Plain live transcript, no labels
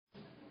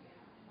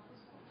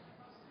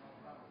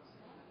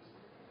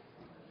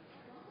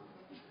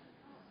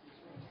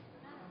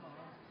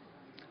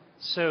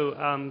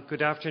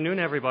Good afternoon,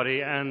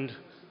 everybody, and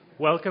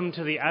welcome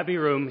to the Abbey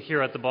Room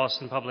here at the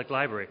Boston Public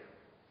Library.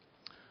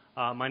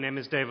 My name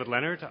is David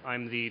Leonard.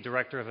 I'm the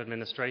Director of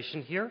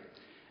Administration here,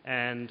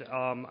 and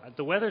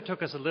the weather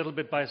took us a little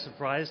bit by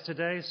surprise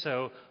today,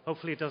 so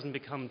hopefully it doesn't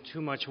become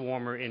too much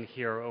warmer in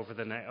here over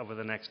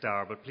the next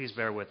hour, but please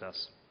bear with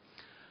us.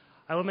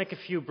 I will make a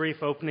few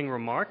brief opening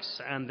remarks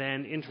and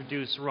then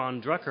introduce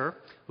Ron Druker,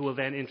 who will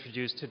then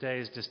introduce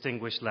today's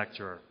distinguished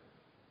lecturer.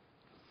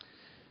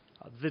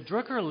 The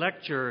Druker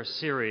Lecture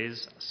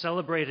Series,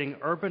 celebrating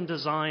urban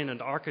design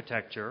and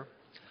architecture,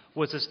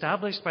 was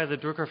established by the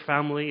Druker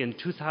family in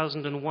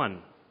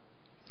 2001.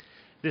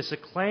 This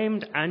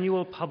acclaimed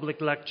annual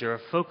public lecture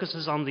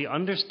focuses on the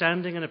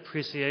understanding and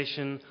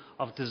appreciation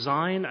of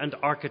design and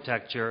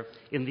architecture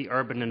in the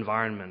urban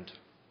environment.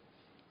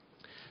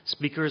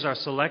 Speakers are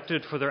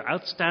selected for their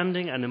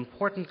outstanding and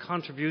important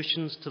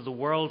contributions to the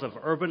world of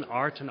urban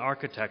art and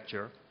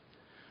architecture,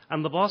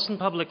 and the Boston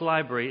Public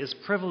Library is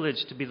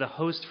privileged to be the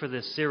host for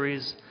this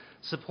series,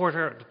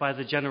 supported by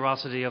the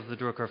generosity of the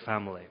Druker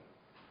family.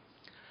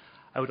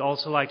 I would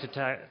also like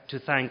to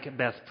thank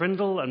Beth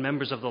Prindle and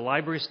members of the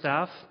library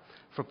staff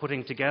for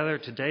putting together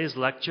today's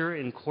lecture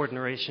in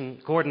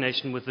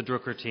coordination with the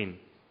Druker team.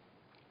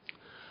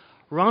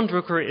 Ron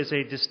Druker is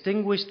a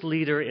distinguished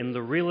leader in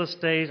the real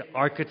estate,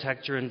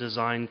 architecture, and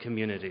design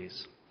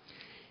communities.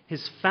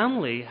 His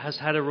family has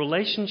had a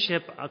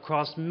relationship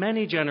across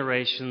many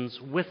generations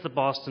with the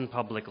Boston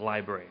Public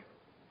Library,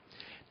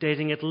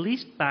 dating at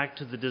least back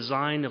to the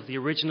design of the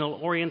original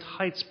Orient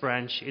Heights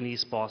branch in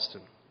East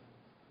Boston.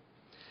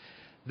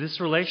 This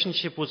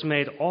relationship was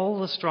made all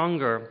the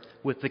stronger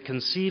with the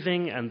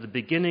conceiving and the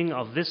beginning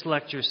of this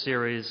lecture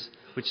series,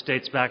 which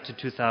dates back to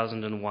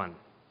 2001.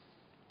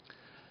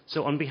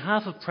 So on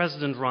behalf of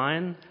President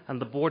Ryan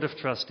and the Board of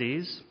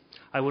Trustees,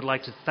 I would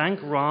like to thank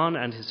Ron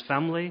and his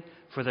family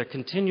for their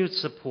continued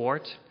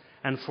support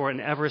and for an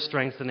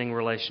ever-strengthening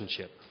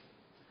relationship.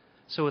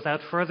 So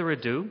without further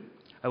ado,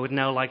 I would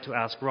now like to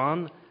ask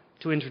Ron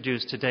to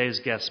introduce today's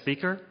guest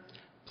speaker.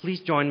 Please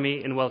join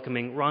me in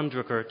welcoming Ron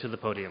Druker to the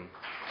podium.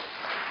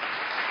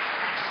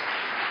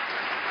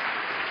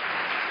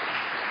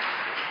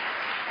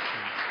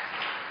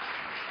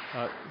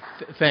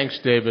 Thanks,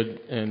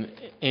 David. And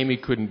Amy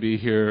couldn't be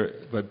here,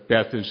 but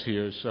Beth is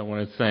here, so I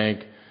want to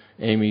thank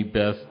Amy,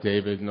 Beth,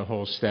 David, and the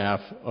whole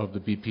staff of the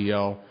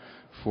BPL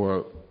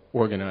for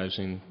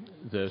organizing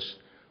this.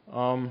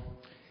 The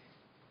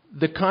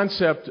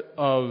concept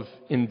of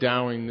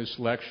endowing this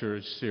lecture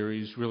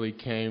series really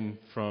came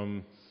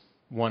from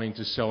wanting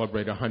to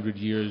celebrate 100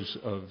 years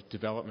of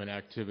development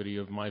activity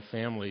of my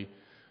family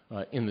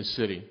in the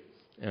city,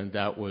 and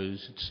that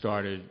was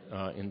started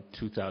in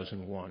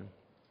 2001,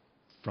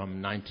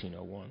 from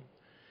 1901.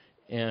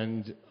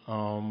 And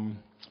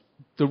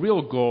the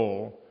real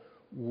goal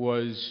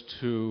was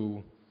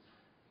to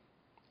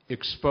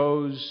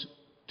expose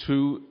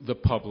to the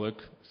public,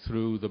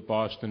 through the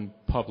Boston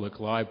Public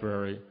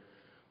Library,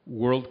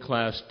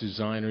 world-class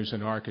designers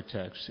and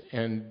architects.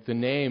 And the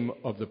name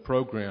of the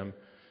program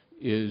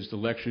is the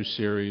lecture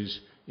series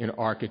in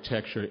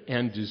architecture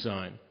and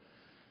design.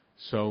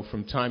 So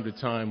from time to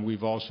time,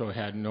 we've also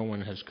had, no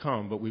one has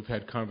come, but we've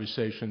had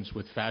conversations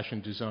with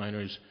fashion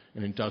designers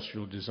and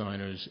industrial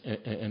designers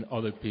and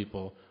other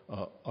people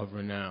of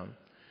renown.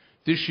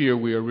 This year,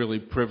 we are really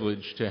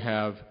privileged to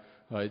have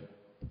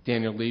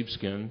Daniel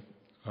Libeskind,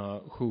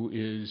 who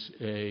is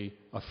a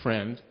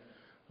friend.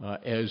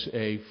 As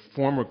a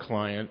former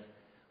client,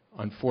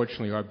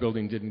 unfortunately, our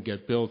building didn't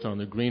get built on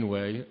the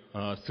Greenway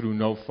through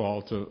no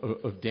fault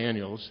of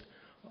Daniel's.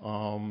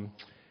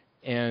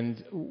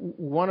 And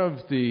one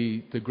of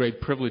the great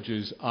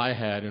privileges I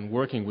had in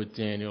working with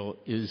Daniel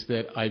is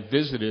that I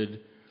visited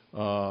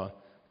the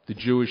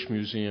Jewish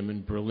Museum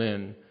in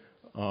Berlin,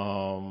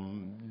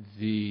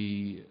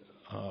 the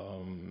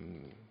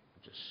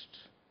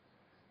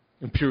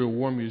Imperial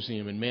War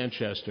Museum in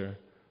Manchester,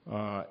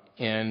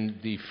 and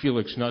the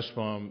Felix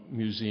Nussbaum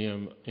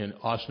Museum in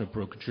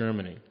Osnabrück,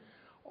 Germany.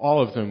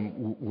 All of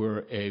them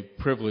were a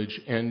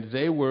privilege, and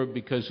they were,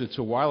 because it's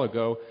a while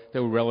ago, they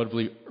were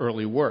relatively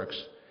early works.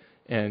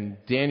 And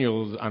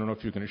Daniel, I don't know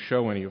if you're going to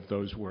show any of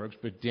those works,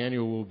 but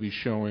Daniel will be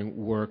showing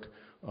work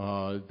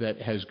that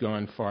has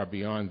gone far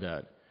beyond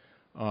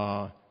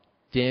that.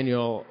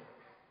 Daniel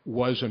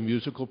was a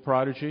musical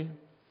prodigy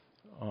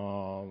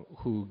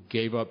who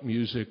gave up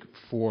music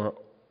for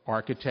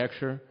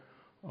architecture.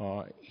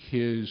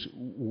 His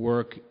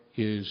work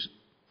is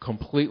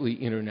completely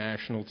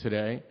international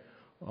today,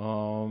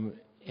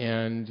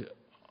 and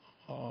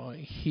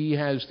he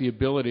has the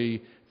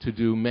ability to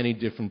do many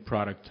different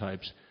product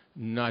types,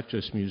 not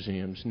just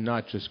museums,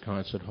 not just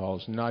concert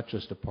halls, not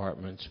just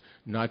apartments,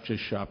 not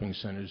just shopping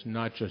centers,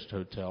 not just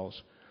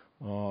hotels,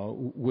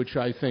 which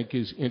I think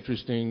is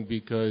interesting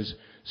because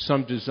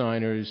some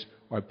designers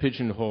are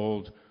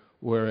pigeonholed,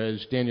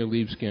 whereas Daniel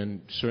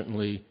Libeskind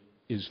certainly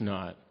is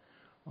not.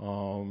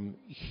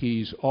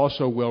 He's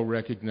also well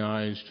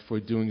recognized for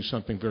doing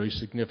something very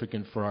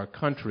significant for our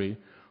country,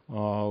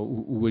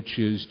 which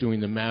is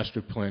doing the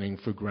master planning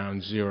for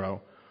Ground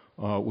Zero,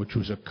 which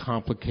was a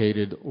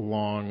complicated,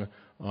 long,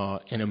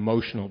 and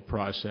emotional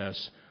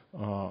process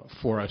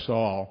for us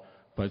all,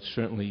 but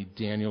certainly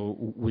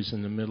Daniel was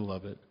in the middle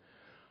of it.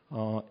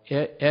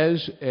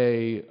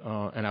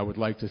 And I would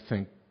like to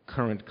think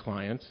current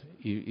client,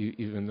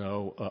 even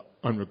though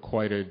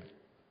unrequited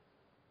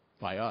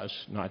by us,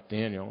 not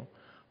Daniel,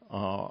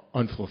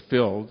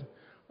 unfulfilled.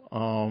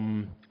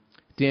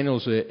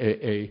 Daniel's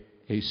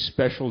a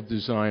special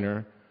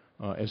designer,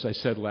 as I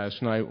said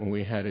last night when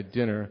we had a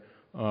dinner,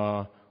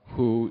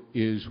 who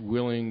is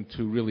willing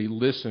to really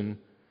listen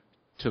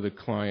to the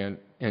client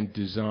and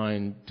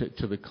design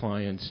to the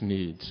client's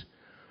needs.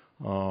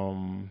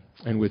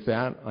 And with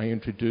that, I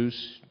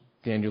introduce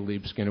Daniel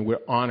Libeskind, and we're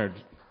honored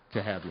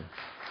to have you.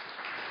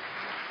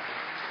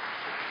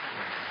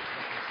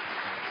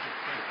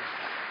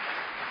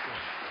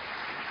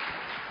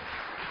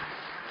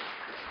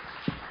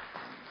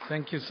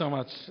 Thank you so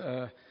much,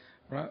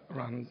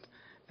 Ron,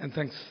 and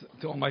thanks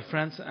to all my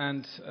friends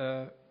and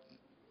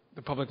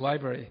the public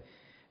library.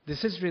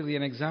 This is really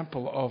an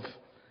example of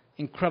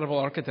incredible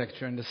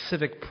architecture and the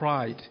civic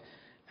pride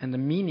and the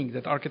meaning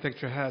that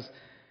architecture has.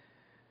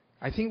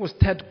 I think it was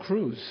Ted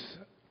Cruz,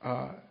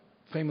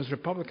 famous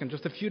Republican,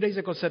 just a few days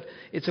ago said,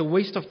 it's a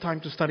waste of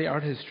time to study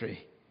art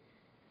history,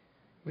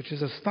 which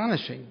is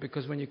astonishing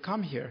because when you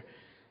come here,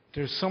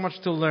 there's so much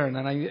to learn.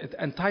 And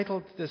I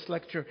entitled this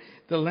lecture,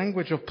 The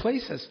Language of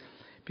Places,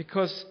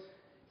 because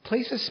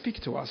places speak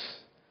to us.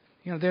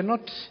 You know, they're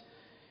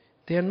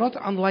not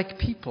unlike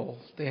people.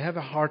 They have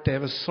a heart, they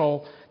have a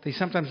soul. They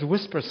sometimes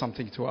whisper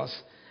something to us,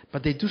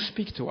 but they do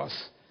speak to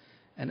us.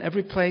 And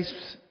every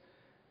place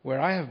where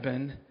I have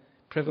been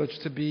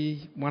privileged to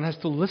be, one has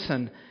to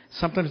listen.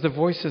 Sometimes the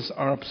voices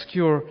are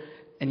obscure,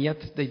 and yet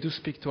they do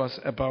speak to us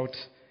about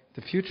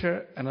the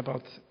future and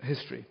about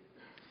history.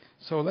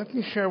 So let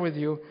me share with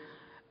you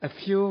a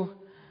few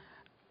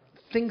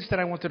things that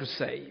I wanted to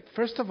say.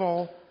 First of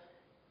all,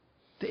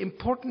 the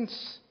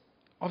importance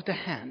of the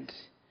hand.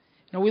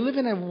 Now, we live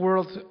in a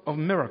world of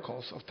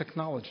miracles, of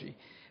technology,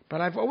 but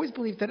I've always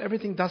believed that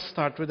everything does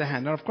start with the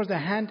hand. Now, of course, the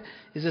hand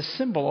is a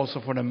symbol also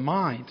for the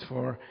mind,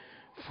 for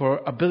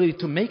ability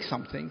to make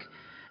something.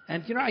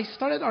 And, you know, I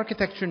started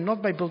architecture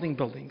not by building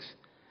buildings.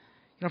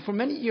 You know, for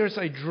many years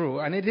I drew,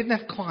 and I didn't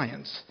have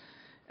clients.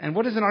 And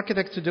what is an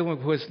architect to do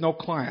who has no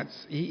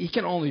clients? He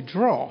can only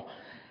draw.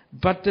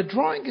 But the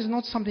drawing is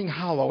not something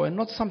hollow and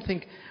not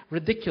something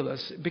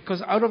ridiculous, because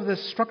out of the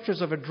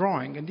structures of a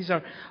drawing, and these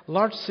are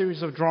large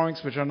series of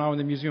drawings which are now in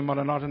the Museum of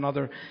Modern Art and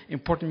other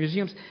important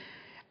museums,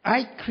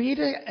 I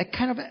created a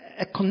kind of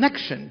a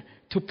connection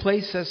to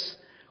places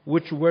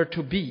which were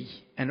to be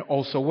and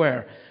also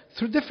were,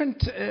 through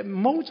different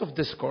modes of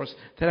discourse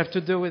that have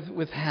to do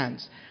with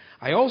hands.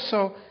 I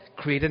also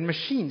created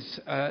machines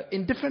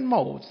in different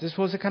modes. This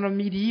was a kind of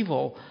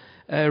medieval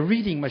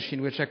reading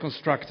machine which I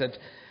constructed,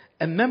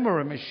 a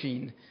memory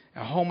machine,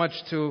 a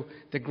homage to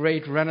the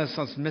great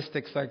Renaissance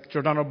mystics like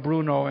Giordano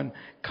Bruno and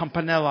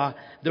Campanella,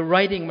 the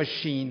writing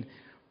machine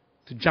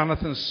to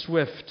Jonathan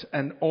Swift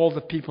and all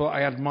the people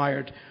I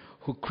admired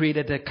who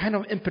created a kind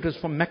of impetus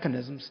for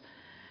mechanisms.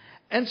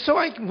 And so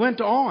I went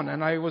on,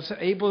 and I was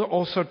able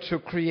also to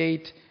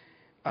create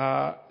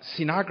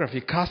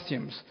scenography,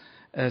 costumes.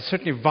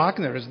 Certainly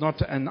Wagner is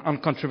not an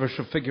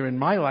uncontroversial figure in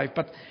my life,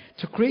 but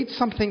to create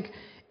something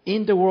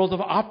in the world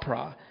of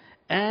opera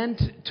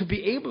and to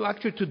be able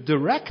actually to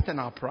direct an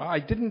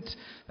opera.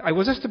 I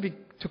was asked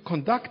to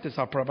conduct this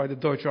opera by the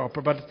Deutsche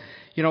Oper, but,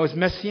 you know, as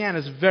Messiaen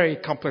is a very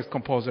complex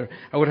composer.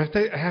 I would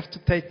have to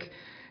take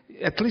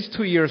at least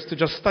 2 years to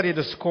just study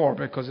the score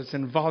because it's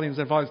in volumes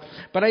and volumes.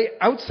 But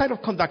outside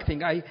of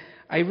conducting, I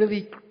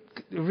really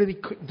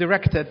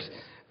directed,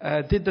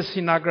 did the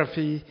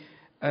scenography,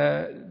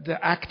 the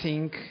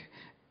acting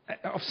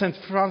of Saint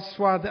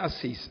Francois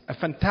d'Assise, a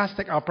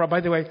fantastic opera, by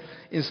the way,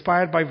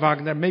 inspired by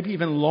Wagner, maybe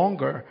even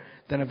longer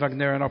than a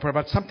Wagnerian opera,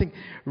 but something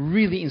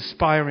really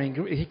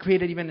inspiring. He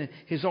created even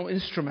his own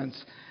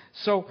instruments.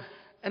 So,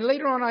 and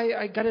later on,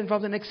 I got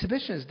involved in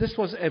exhibitions. This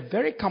was a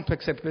very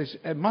complex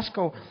exhibition, a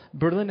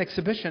Moscow-Berlin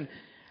exhibition,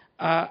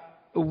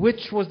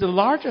 which was the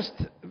largest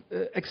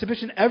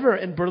exhibition ever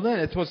in Berlin.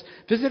 It was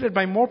visited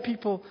by more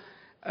people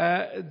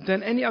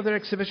than any other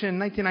exhibition in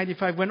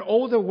 1995, when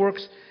all the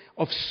works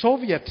of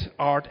Soviet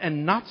art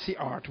and Nazi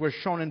art were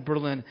shown in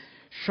Berlin,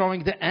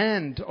 showing the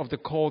end of the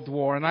Cold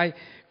War. And I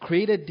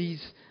created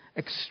these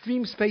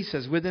extreme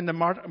spaces within the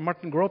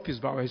Martin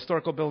Gropiusbau, a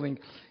historical building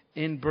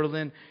in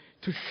Berlin,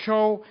 to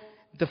show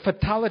the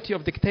fatality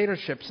of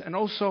dictatorships and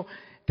also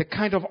the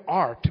kind of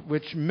art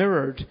which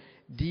mirrored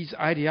these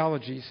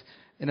ideologies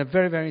in a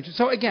very, very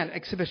interesting. So again,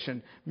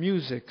 exhibition,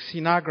 music,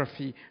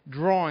 scenography,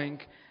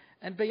 drawing,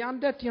 and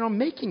beyond that, you know,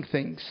 making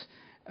things.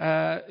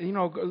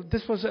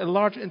 This was a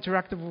large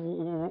interactive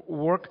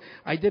work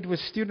I did with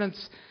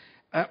students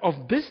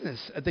of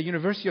business at the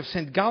University of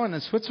St. Gallen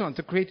in Switzerland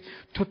to create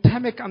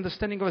totemic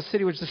understanding of a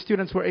city, which the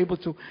students were able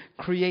to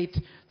create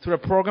through a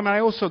program. And I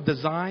also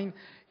design.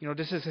 You know,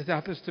 it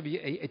happens to be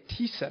a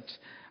tea set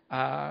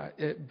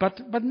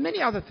But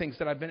many other things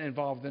that I've been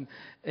involved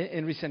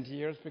in recent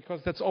years,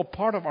 because that's all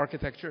part of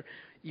architecture.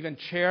 Even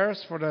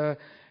chairs for the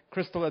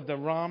crystal at the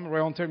Rabb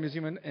Royal Ontario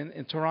Museum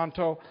in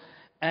Toronto,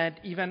 and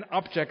even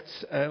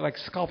objects like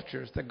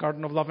sculptures, the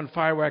Garden of Love and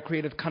Fire, where I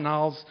created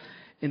canals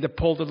in the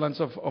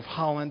polderlands of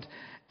Holland,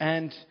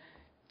 and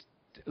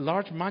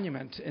large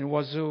monument in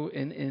Wazoo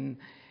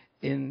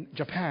in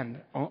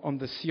Japan, on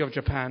the Sea of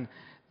Japan,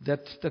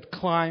 that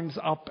climbs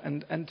up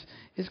and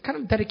is kind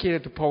of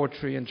dedicated to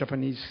poetry and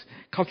Japanese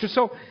culture.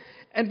 So,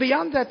 and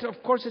beyond that,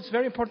 of course, it's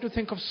very important to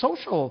think of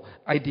social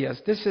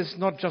ideas. This is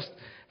not just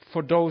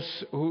for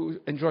those who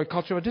enjoy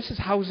culture, but this is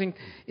housing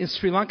in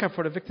Sri Lanka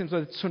for the victims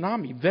of the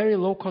tsunami, very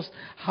low-cost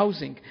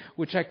housing,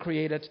 which I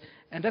created.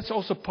 And that's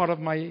also part of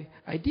my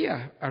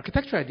idea,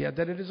 architecture idea,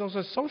 that it is also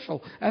a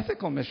social,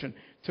 ethical mission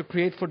to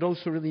create for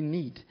those who really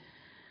need.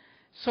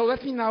 So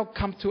let me now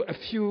come to a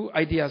few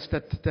ideas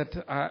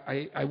that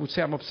I would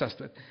say I'm obsessed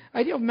with.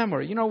 Idea of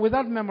memory. You know,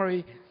 without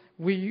memory,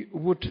 we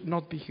would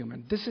not be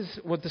human. This is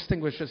what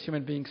distinguishes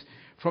human beings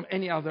from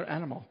any other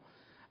animal.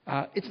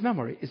 It's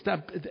memory. It's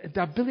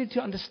the ability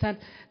to understand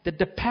that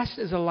the past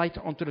is a light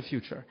onto the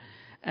future.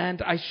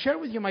 And I share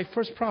with you my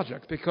first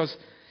project because,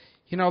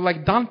 you know,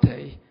 like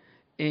Dante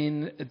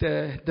in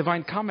the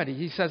Divine Comedy,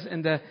 he says,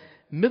 in the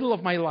middle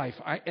of my life,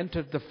 I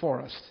entered the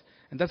forest.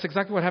 And that's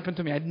exactly what happened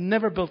to me. I'd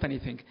never built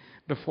anything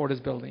before this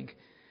building.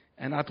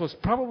 And that was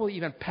probably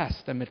even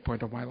past the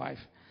midpoint of my life.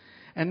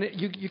 And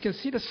you can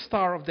see the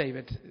Star of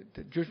David,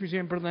 the Jewish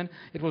Museum in Berlin.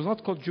 It was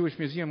not called Jewish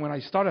Museum when I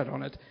started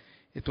on it.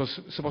 It was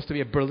supposed to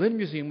be a Berlin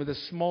museum with a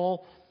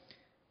small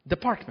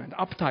department,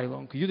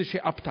 Abteilung,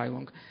 Jüdische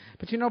Abteilung.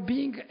 But you know,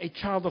 being a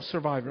child of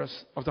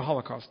survivors of the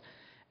Holocaust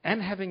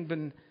and having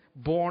been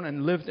born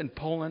and lived in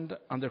Poland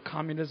under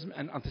communism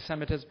and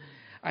anti-Semitism,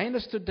 I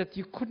understood that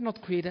you could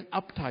not create an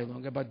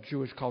Abteilung about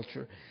Jewish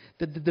culture.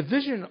 That the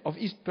division of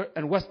East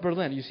and West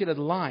Berlin, you see that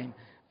line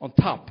on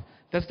top,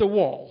 that's the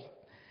wall.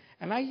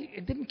 And I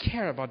didn't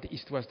care about the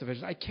East-West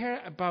division. I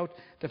care about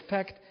the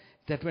fact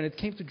that when it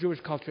came to Jewish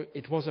culture,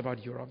 it was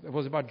about Europe, it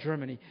was about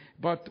Germany,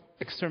 about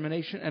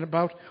extermination, and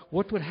about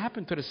what would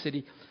happen to the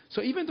city.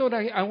 So even though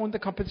I won the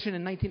competition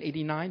in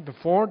 1989,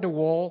 before the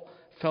wall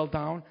fell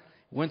down,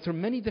 went through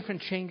many different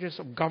changes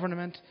of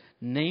government,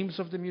 names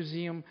of the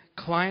museum,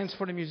 clients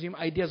for the museum,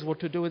 ideas what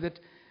to do with it,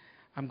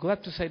 I'm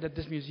glad to say that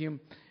this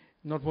museum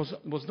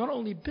was not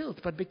only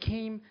built, but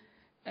became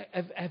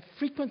a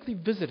frequently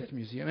visited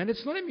museum. And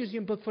it's not a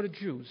museum built for the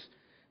Jews.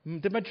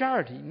 The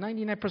majority,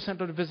 99%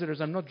 of the visitors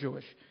are not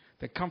Jewish.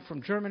 They come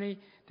from Germany,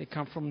 they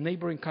come from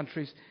neighboring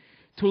countries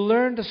to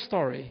learn the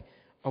story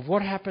of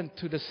what happened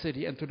to the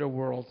city and to the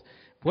world.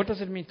 What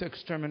does it mean to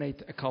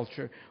exterminate a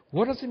culture?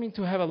 What does it mean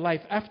to have a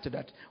life after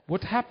that?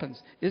 What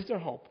happens? Is there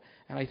hope?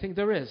 And I think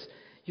there is.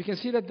 You can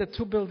see that the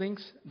two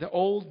buildings, the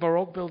old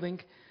Baroque building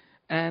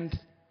and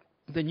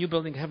the new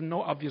building, have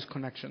no obvious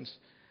connections.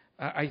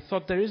 I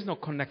thought there is no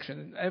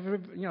connection.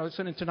 It's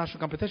an international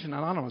competition,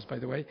 anonymous, by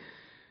the way.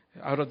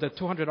 Out of the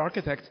 200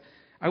 architects,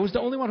 I was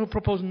the only one who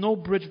proposed no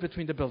bridge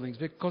between the buildings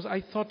because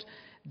I thought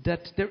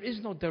that there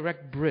is no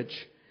direct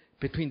bridge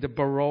between the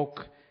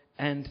Baroque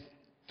and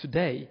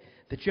today,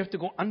 that you have to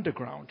go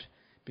underground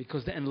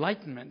because the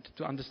Enlightenment,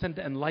 to understand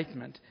the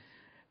Enlightenment,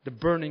 the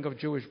burning of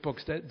Jewish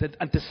books, that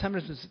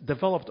anti-Semitism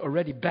developed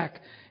already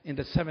back in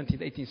the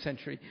 17th, 18th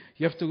century.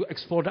 You have to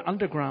explore the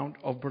underground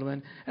of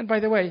Berlin. And by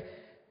the way,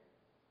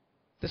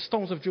 the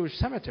stones of Jewish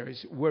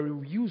cemeteries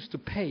were used to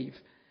pave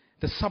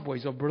the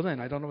subways of Berlin.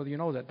 I don't know whether you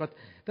know that, but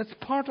that's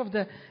part of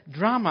the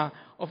drama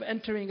of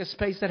entering a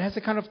space that has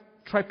a kind of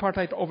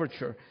tripartite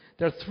overture.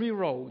 There are three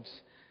roads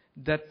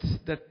that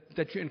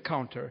you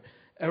encounter.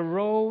 A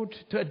road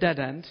to a dead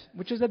end,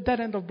 which is the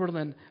dead end of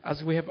Berlin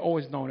as we have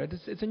always known it.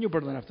 It's a new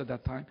Berlin after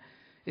that time.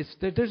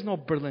 There's no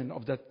Berlin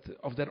of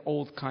that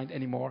old kind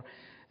anymore.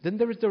 Then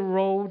there is the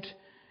road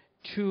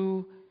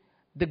to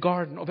the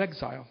Garden of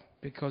Exile,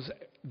 because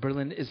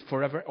Berlin is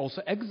forever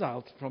also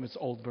exiled from its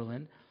old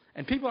Berlin.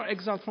 And people are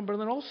exiled from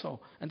Berlin also.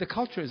 And the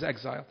culture is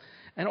exiled.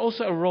 And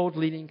also a road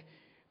leading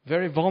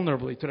very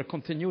vulnerably to the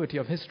continuity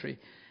of history.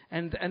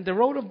 And the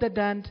road of dead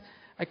end,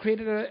 I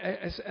created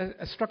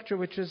a structure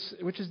which is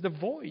the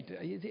void.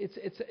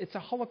 It's a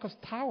Holocaust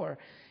tower.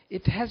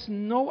 It has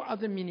no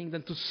other meaning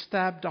than to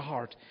stab the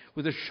heart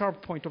with a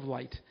sharp point of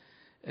light.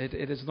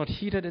 It is not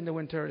heated in the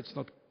winter. It's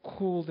not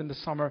cooled in the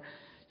summer.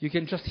 You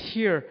can just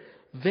hear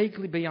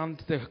vaguely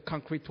beyond the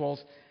concrete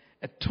walls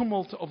a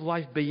tumult of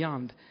life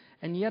beyond.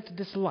 And yet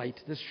this light,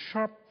 this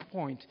sharp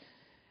point.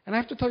 And I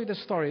have to tell you the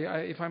story,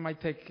 if I might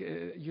take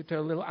you to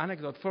a little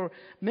anecdote. For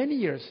many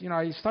years,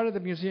 I started the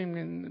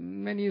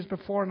museum many years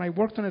before, and I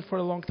worked on it for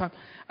a long time.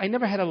 I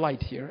never had a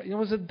light here. It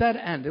was a dead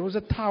end. It was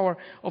a tower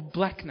of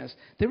blackness.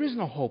 There is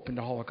no hope in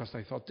the Holocaust,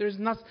 I thought. There is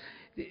not.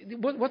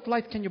 What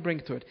light can you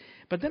bring to it?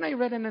 But then I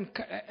read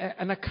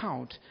an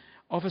account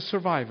of a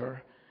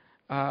survivor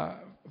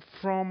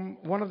from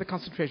one of the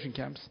concentration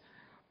camps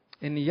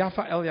in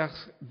Yafa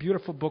Elyach's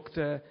beautiful book,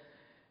 the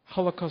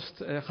Holocaust,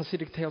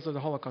 Hasidic Tales of the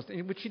Holocaust,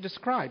 in which he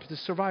describes the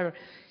survivor.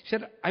 He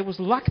said, I was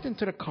locked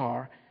into the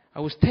car I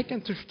was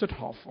taken to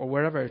Stutthof, or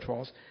wherever it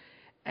was,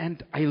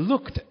 and I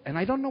looked, and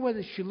I don't know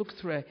whether she looked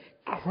through a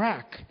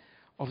crack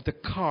of the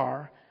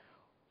car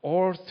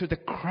or through the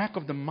crack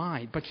of the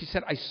mind, but she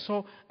said, I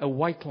saw a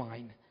white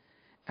line,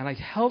 and I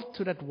held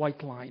to that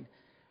white line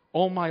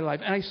all my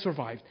life, and I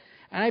survived.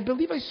 And I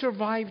believe I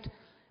survived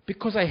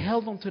because I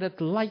held on to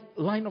that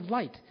line of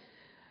light.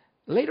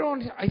 Later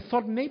on, I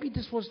thought maybe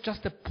this was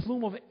just a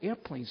plume of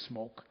airplane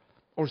smoke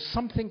or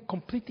something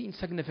completely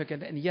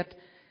insignificant, and yet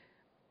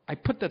I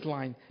put that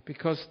line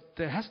because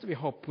there has to be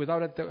hope.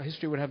 Without it, the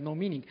history would have no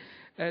meaning.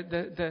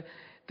 The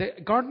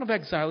Garden of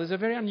Exile is a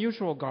very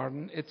unusual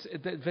garden.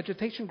 The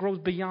vegetation grows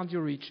beyond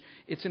your reach.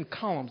 It's in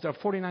columns. There are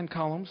 49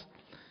 columns.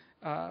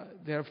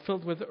 They're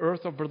filled with the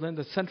earth of Berlin.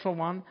 The central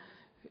one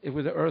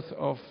with the earth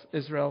of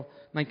Israel,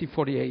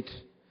 1948,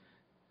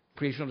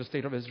 creation of the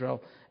State of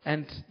Israel.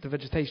 And the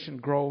vegetation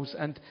grows.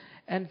 And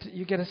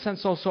you get a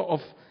sense also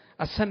of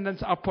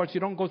ascendance upwards. You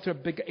don't go through a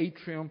big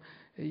atrium.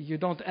 You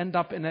don't end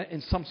up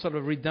in some sort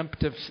of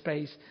redemptive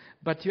space,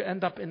 but you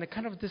end up in a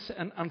kind of this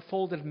an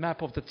unfolded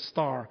map of the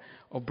star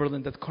of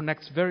Berlin that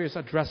connects various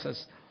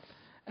addresses.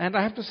 And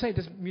I have to say,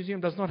 this museum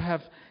does not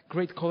have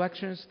great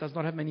collections, does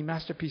not have many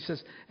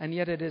masterpieces, and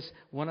yet it is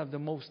one of the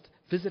most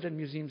visited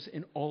museums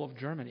in all of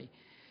Germany.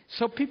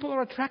 So people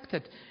are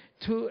attracted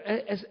to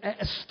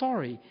a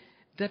story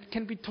that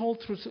can be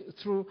told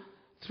through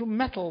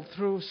metal,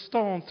 through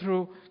stone,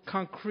 through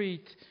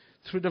concrete,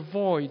 through the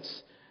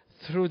voids,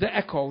 through the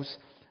echoes.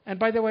 And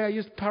by the way, I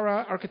used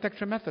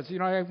para-architecture methods.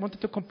 I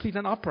wanted to complete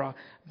an opera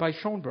by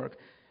Schoenberg.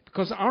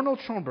 Because Arnold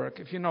Schoenberg,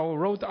 if you know,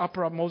 wrote the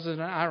opera Moses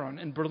and Aaron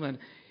in Berlin.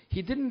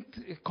 He didn't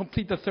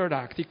complete the third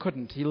act. He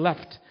couldn't. He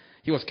left.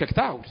 He was kicked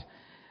out.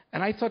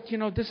 And I thought,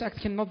 this act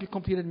cannot be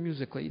completed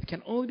musically. It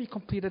can only be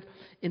completed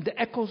in the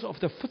echoes of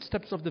the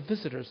footsteps of the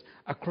visitors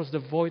across the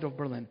void of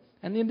Berlin.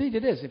 And indeed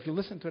it is. If you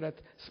listen to that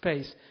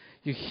space,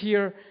 you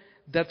hear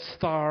that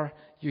star,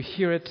 you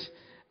hear it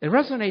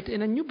resonate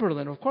in a new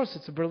Berlin. Of course,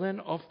 it's a Berlin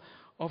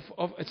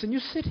it's a new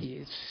city.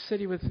 It's a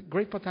city with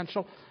great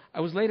potential.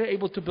 I was later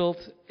able to build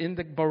in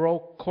the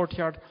Baroque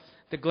courtyard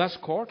the glass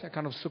court, a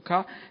kind of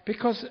sukkah,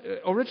 because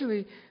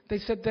originally they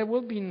said there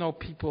will be no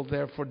people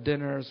there for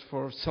dinners,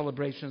 for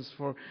celebrations,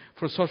 for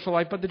social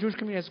life, but the Jewish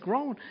community has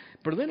grown.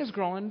 Berlin has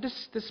grown, and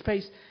this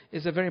space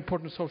is a very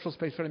important social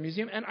space for the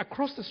museum. And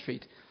across the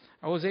street,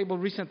 I was able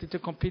recently to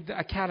complete the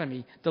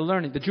academy,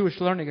 the Jewish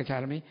Learning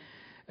Academy.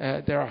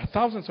 There are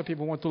thousands of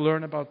people who want to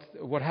learn about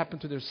what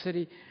happened to their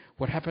city,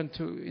 what happened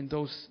in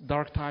those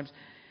dark times.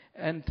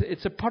 And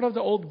it's a part of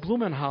the old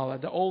Blumenhalle,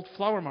 the old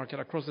flower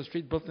market across the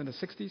street, built in the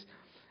 60s.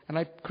 And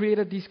I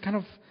created these kind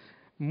of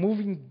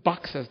moving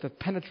boxes that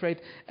penetrate.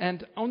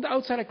 And on the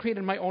outside, I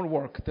created my own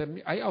work.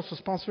 I also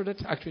sponsored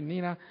it, actually,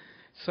 Nina.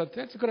 So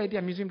that's a good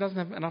idea. Museum doesn't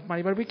have enough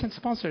money, but we can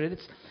sponsor it.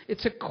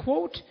 It's a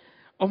quote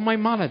of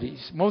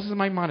Maimonides, Moses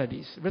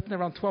Maimonides, written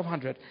around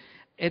 1200.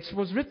 It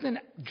was written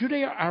in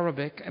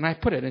Judeo-Arabic, and I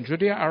put it in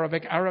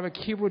Judeo-Arabic,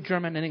 Hebrew,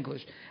 German, and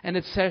English. And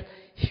it said,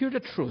 hear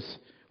the truth,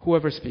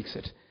 whoever speaks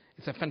it.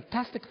 It's a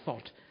fantastic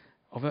thought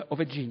of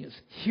a genius.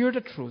 Hear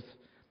the truth,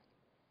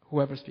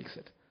 whoever speaks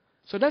it.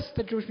 So that's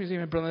the Jewish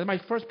Museum in Berlin. It's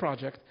my first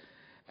project.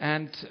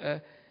 And,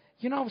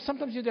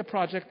 sometimes you do a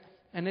project,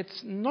 and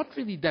it's not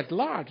really that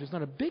large. It's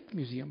not a big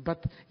museum,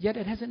 but yet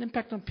it has an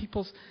impact on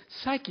people's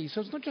psyche.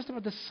 So it's not just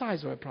about the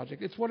size of a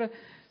project. It's what a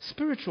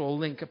spiritual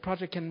link a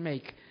project can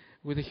make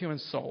with the human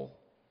soul.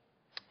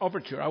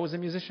 Overture. I was a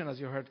musician, as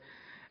you heard.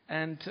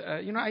 And,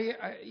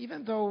 I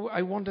even though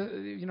I won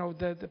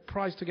the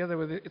prize together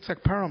with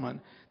Itzhak Perelman,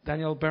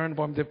 Daniel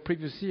Barenboim the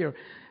previous year,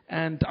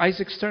 and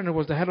Isaac Sterner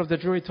was the head of the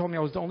jury, told me I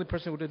was the only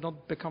person who did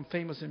not become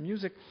famous in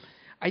music.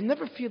 I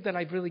never feel that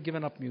I've really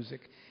given up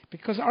music,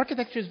 because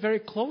architecture is very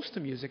close to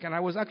music. And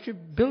I was actually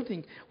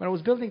when I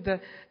was building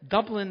the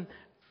Dublin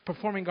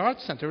Performing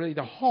Arts Centre, really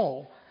the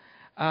hall,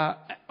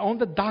 on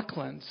the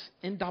Docklands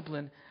in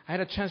Dublin, I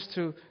had a chance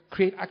to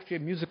create actually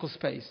a musical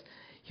space.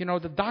 The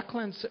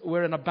Docklands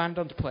were an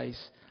abandoned place,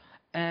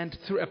 and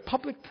through a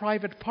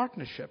public-private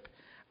partnership,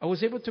 I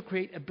was able to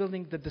create a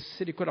building that the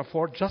city could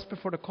afford just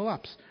before the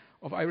collapse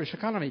of Irish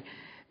economy.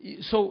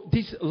 So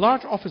these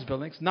large office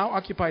buildings, now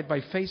occupied by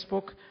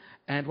Facebook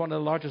and one of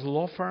the largest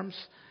law firms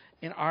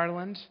in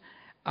Ireland,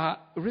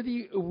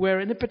 really were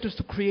an impetus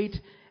to create,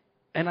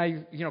 and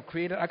I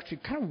created actually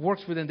kind of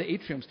works within the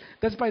atriums.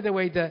 That's, by the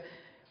way,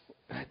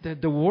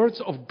 the words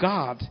of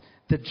God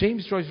that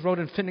James Joyce wrote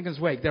in Finnegan's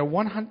Wake. There are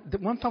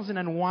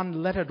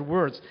 1,001 lettered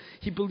words.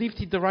 He believed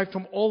he derived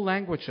from all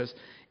languages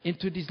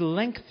into these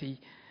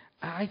lengthy,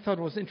 I thought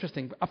it was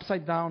interesting,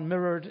 upside down,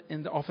 mirrored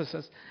in the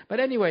offices.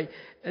 But anyway,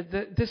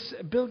 this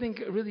building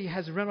really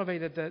has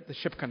renovated the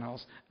ship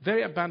canals.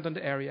 Very abandoned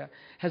area.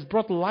 Has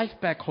brought life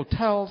back.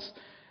 Hotels,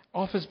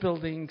 office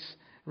buildings,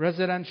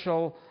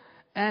 residential.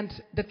 And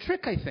the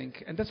trick, I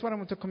think, and that's what I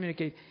want to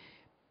communicate,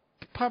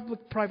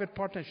 public-private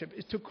partnership,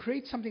 is to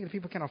create something that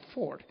people can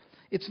afford.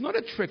 It's not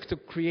a trick to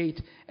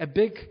create a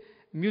big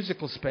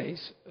musical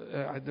space.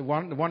 The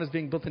one is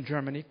being built in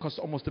Germany, costs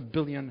almost €1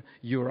 billion.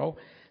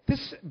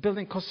 This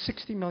building costs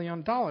 $60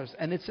 million,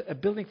 and it's a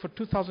building for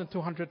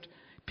 2,200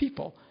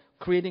 people.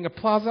 creating a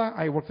plaza.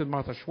 I worked with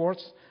Martha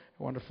Schwartz,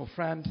 a wonderful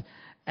friend,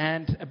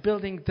 and a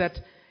building that,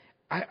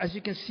 as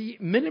you can see,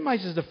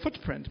 minimizes the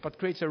footprint, but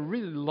creates a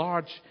really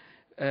large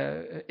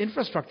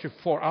infrastructure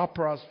for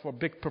operas, for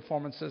big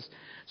performances.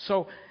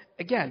 So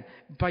again,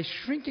 by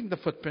shrinking the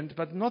footprint,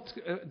 but not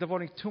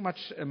devoting too much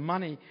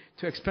money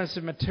to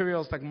expensive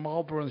materials like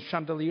marble and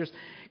chandeliers,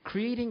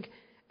 creating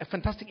a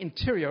fantastic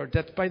interior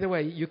that, by the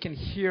way, you can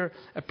hear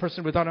a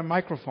person without a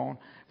microphone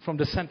from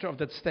the center of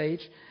that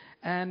stage,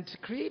 and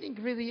creating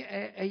really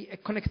a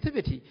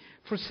connectivity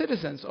for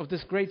citizens of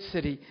this great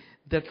city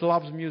that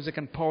loves music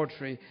and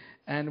poetry,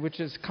 and which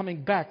is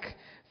coming back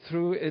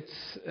through its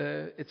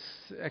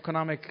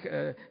economic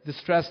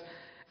distress.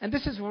 And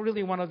this is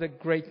really one of the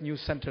great new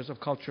centers of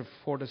culture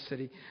for the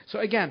city. So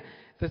again,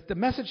 the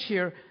message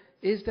here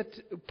is that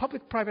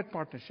public-private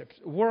partnerships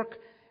work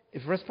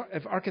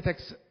if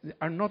architects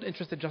are not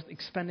interested just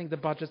expanding the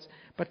budgets,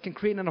 but can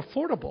create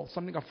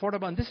something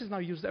affordable. And this is now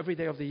used every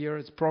day of the year.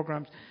 It's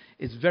programmed.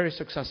 It's very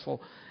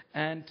successful.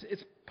 And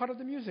it's part of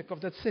the music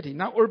of that city.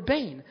 Now,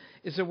 urbane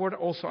is a word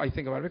also I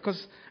think about,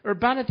 because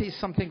urbanity is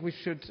something we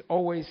should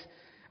always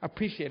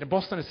appreciate.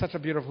 Boston is such a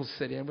beautiful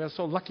city, and we are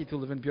so lucky to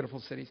live in beautiful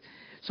cities.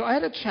 So I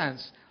had a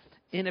chance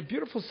in a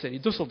beautiful city,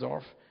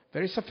 Düsseldorf,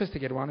 very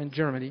sophisticated one in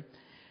Germany.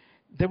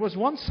 There was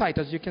one site,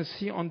 as you can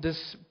see on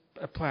this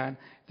plan,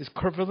 this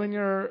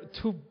curvilinear,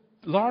 two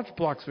large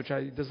blocks which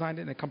I designed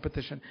in a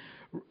competition,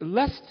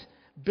 less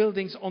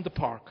buildings on the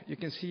park. You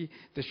can see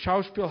the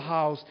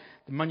Schauspielhaus,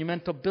 the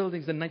monumental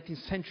buildings, the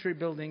 19th century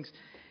buildings.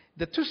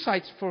 The two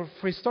sites, for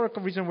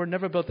historical reasons, were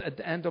never built at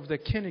the end of the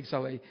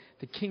Königsallee,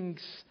 the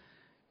King's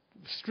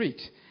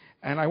Street.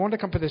 And I won the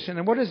competition.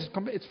 And what is it?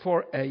 It's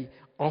for a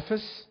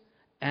office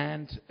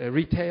and a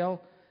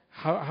retail.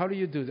 How do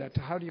you do that?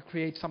 How do you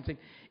create something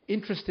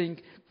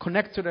interesting,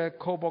 connect to the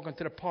Coburg and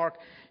to the park?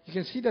 You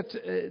can see that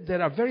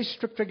there are very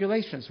strict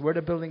regulations where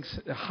the buildings,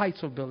 the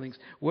heights of buildings,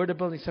 where the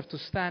buildings have to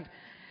stand.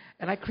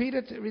 And I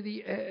created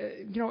really,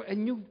 a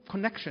new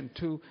connection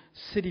to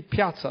city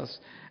piazzas,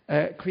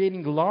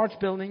 creating large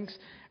buildings.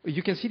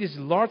 You can see these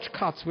large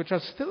cuts, which are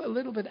still a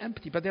little bit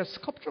empty, but they're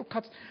sculptural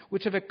cuts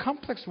which have a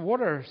complex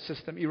water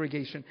system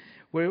irrigation,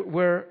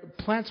 where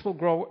plants will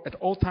grow at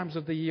all times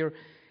of the year.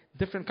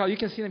 Different colors. You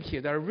can see them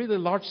here. They're really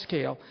large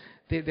scale.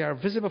 They are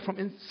visible from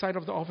inside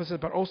of the offices,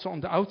 but also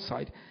on the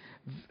outside.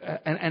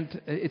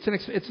 And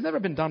it's never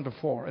been done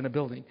before in a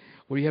building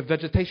where you have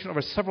vegetation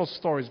over several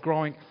stories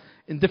growing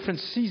in different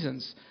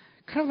seasons.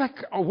 Kind of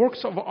like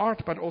works of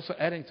art, but also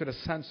adding to the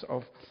sense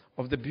of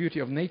the beauty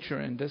of nature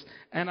in this.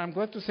 And I'm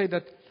glad to say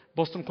that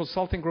Boston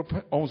Consulting Group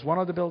owns one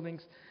of the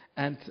buildings.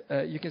 And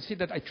you can see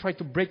that I tried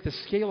to break the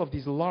scale of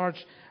these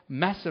large,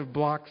 massive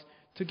blocks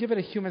to give it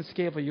a human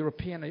scale, a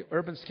European, a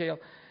urban scale.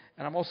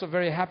 And I'm also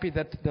very happy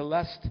that the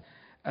last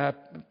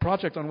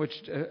project on which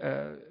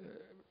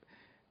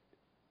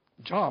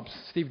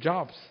Steve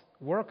Jobs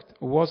worked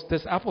was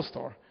this Apple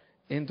store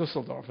in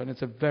Düsseldorf. And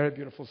it's a very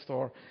beautiful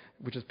store,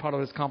 which is part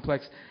of this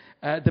complex.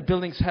 The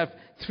buildings have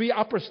 3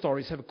 upper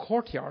stories, have a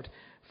courtyard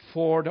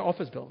for the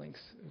office buildings,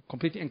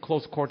 completely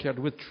enclosed courtyard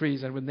with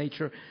trees and with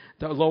nature.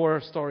 The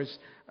lower stories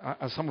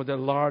are some of the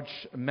large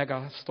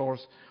mega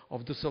stores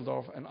of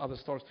Düsseldorf and other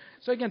stores.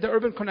 So again, the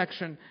urban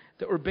connection,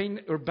 the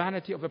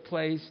urbanity of a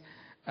place,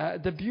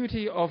 the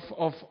beauty of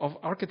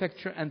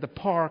architecture and the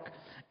park,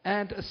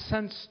 and a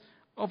sense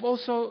of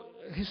also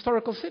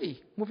historical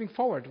city moving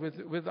forward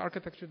with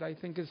architecture that I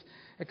think is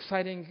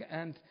exciting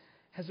and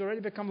has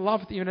already become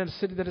loved even in a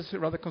city that is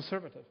rather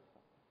conservative.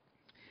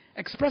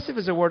 Expressive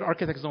is a word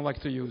architects don't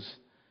like to use.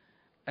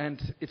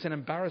 And it's an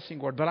embarrassing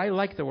word, but I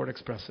like the word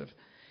expressive.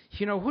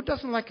 Who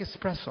doesn't like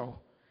espresso?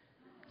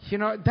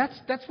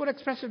 That's what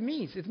expressive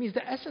means. It means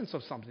the essence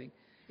of something.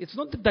 It's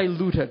not the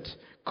diluted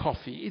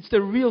coffee. It's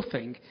the real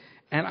thing.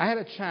 And I had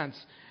a chance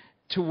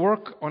to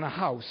work on a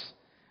house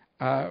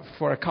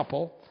for a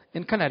couple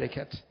in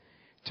Connecticut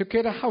to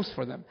create a house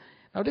for them.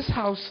 Now, this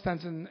house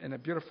stands in a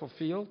beautiful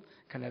field,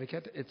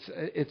 Connecticut.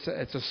 It's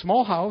a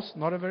small house,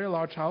 not a very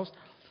large house.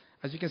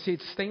 As you can see,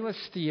 it's stainless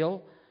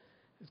steel,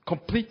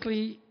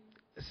 completely,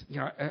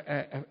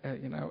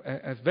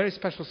 a very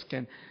special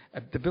skin.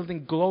 The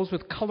building glows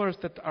with colors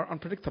that are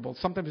unpredictable.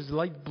 Sometimes it's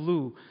light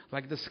blue,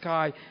 like the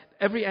sky.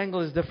 Every angle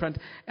is different.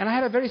 And I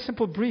had a very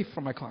simple brief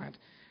from my client.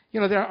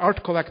 There are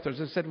art collectors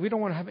that said, we don't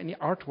want to have any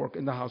artwork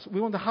in the house. We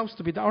want the house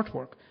to be the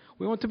artwork.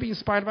 We want to be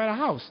inspired by the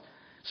house.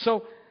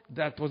 So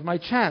that was my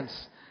chance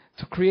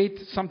to create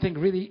something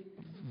really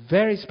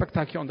very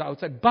spectacular on the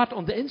outside. But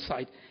on the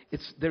inside,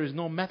 there is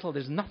no metal,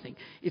 there's nothing.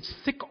 It's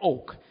thick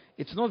oak.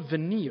 It's not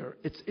veneer.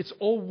 It's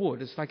all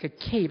wood. It's like a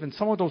cave. And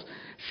some of those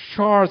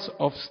shards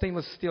of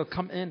stainless steel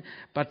come in,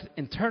 but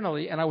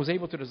internally, and I was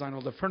able to design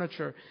all the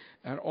furniture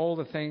and all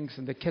the things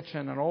in the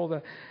kitchen and all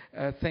the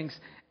things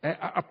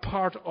are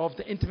part of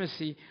the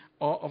intimacy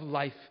of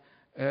life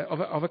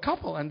of a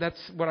couple. And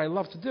that's what I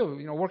love to do.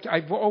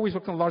 I've always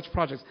worked on large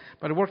projects,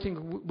 but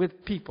working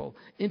with people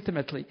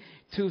intimately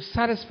to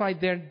satisfy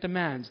their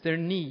demands, their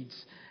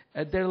needs,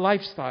 their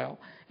lifestyle,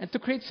 and to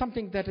create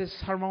something that is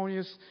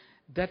harmonious,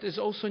 that is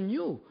also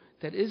new,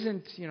 that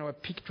isn't, a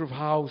peaked roof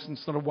house, and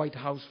it's not a white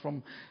house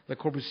from Le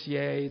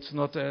Corbusier, it's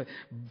not a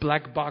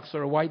black box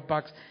or a white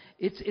box.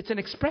 It's an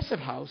expressive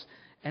house,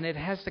 and it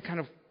has the kind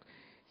of,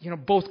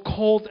 both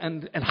cold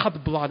and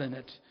hot blood in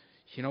it.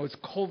 It's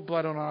cold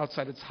blood on the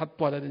outside, it's hot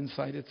blooded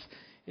inside.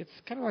 It's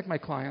kind of like my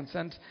clients.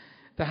 And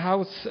the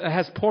house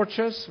has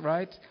porches,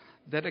 right,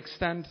 that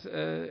extend,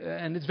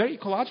 and it's very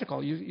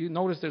ecological. You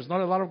notice there's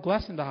not a lot of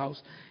glass in the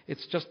house.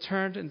 It's just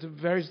turned into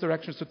various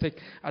directions to take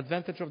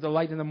advantage of the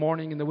light in the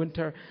morning, in the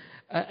winter,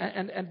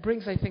 and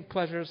brings, I think,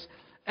 pleasures.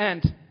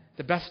 And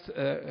the best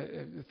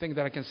thing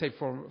that I can say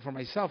for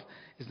myself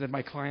is that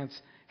my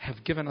clients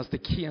have given us the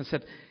key and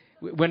said,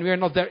 when we are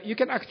not there, you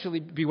can actually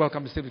be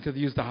welcome still to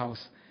use the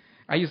house.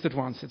 I used it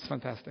once. It's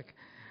fantastic.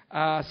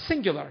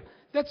 Singular.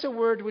 That's a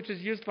word which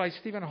is used by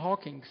Stephen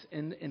Hawking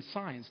in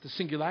science, the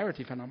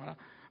singularity phenomena.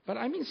 But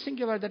I mean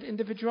singular, that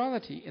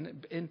individuality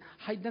in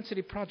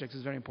high-density projects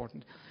is very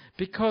important.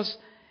 Because,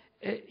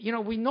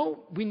 we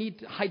know we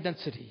need high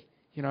density.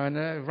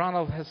 And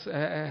Ronald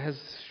has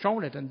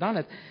shown it and done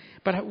it.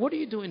 But what do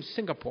you do in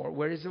Singapore,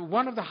 where is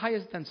one of the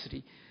highest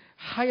density,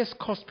 highest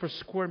cost per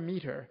square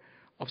meter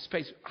of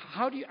space?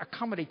 How do you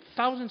accommodate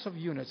thousands of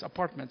units,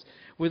 apartments,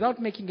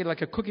 without making it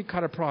like a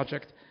cookie-cutter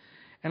project?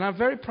 And I'm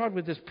very proud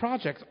with this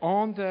project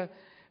on the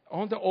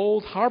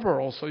old harbor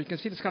also. You can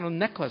see this kind of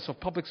necklace of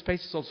public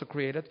spaces also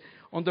created.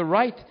 On the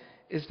right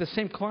is the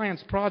same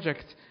client's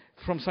project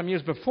from some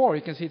years before.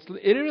 You can see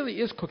it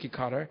really is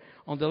cookie-cutter.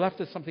 On the left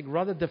is something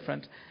rather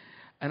different.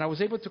 And I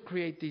was able to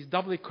create these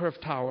doubly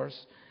curved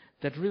towers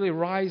that really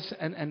rise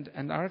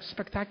and are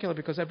spectacular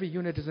because every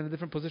unit is in a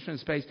different position in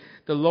space.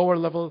 The lower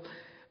level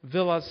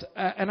villas.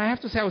 And I have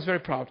to say I was very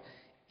proud.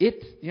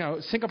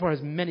 Singapore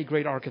has many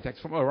great architects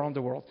from around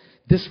the world.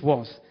 This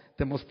was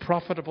the most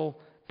profitable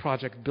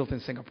project built in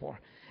Singapore.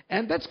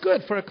 And that's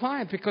good for a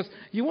client because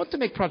you want to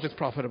make projects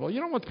profitable. You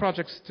don't want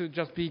projects to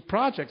just be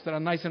projects that are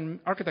nice in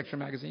architecture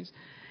magazines.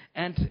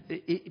 And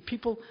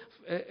people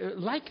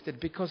liked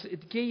it because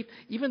it gave,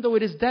 even though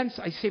it is dense,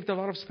 I saved a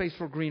lot of space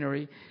for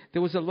greenery.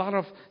 There was a lot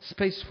of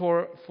space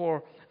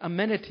for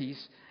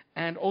amenities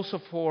and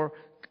also for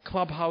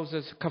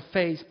clubhouses,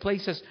 cafes,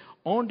 places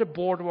on the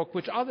boardwalk,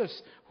 which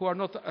others who are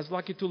not as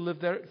lucky to live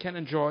there can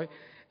enjoy.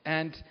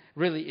 And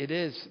really it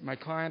is. My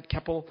client,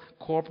 Keppel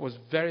Corp, was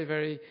very,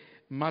 very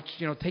much,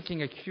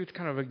 taking a huge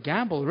kind of a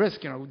gamble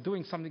risk,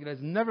 doing something that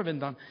has never been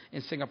done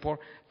in Singapore.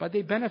 But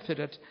they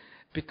benefited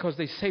because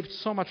they saved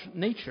so much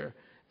nature.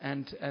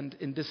 And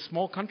in this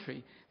small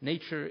country,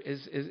 nature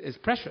is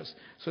precious.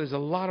 So there's a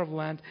lot of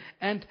land.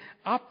 And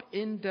up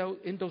in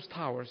those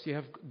towers, you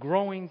have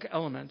growing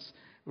elements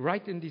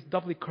right in these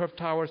doubly curved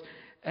towers.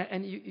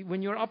 And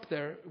when you're up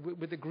there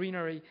with the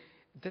greenery,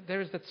 there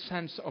is that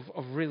sense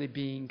of really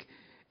being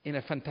in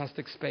a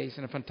fantastic space,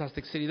 in a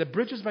fantastic city. The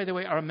bridges, by the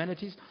way, are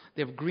amenities.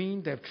 They have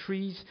green, they have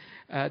trees,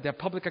 there are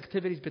public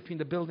activities between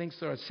the buildings.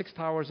 There are 6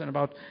 towers and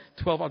about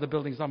 12 other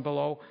buildings down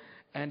below.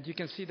 And you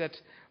can see that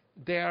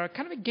they are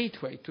kind of a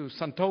gateway to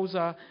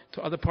Sentosa,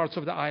 to other parts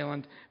of the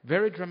island,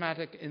 very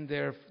dramatic in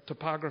their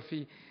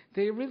topography.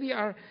 They really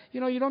are,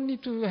 you don't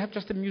need to have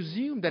just a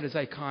museum that is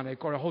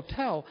iconic or a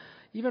hotel,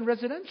 even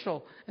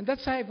residential. And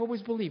that's how I've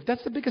always believed.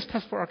 That's the biggest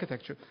test for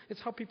architecture.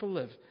 It's how people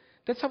live.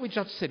 That's how we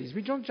judge cities.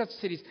 We don't judge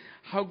cities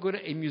how good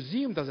a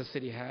museum does a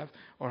city have,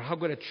 or how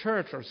good a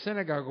church or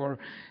synagogue or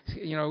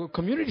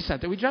community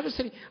center. We judge a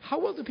city, how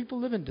well do people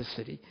live in this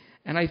city?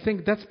 And I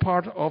think that's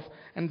part of,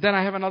 and then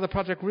I have another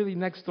project really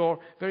next door,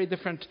 very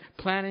different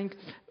planning,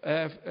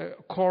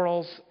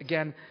 corals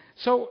again.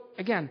 So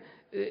again,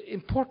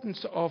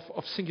 importance of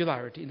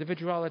singularity,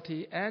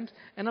 individuality, and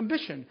an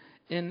ambition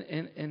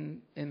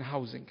in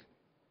housing.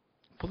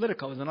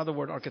 Political is another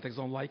word architects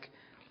don't like.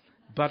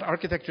 But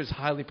architecture is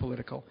highly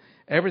political.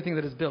 Everything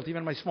that is built,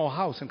 even my small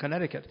house in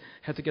Connecticut,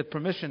 had to get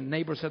permission.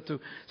 Neighbors had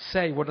to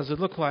say, what does it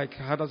look like?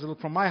 How does it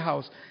look from my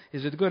house?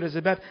 Is it good? Is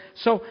it bad?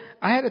 So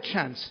I had a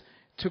chance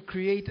to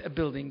create a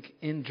building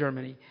in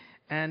Germany.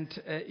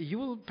 And you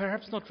will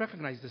perhaps not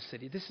recognize this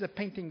city. This is a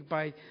painting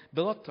by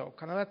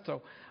Canaletto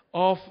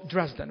of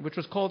Dresden, which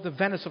was called the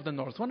Venice of the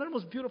North. One of the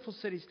most beautiful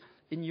cities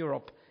in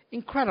Europe.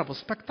 Incredible,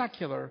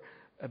 spectacular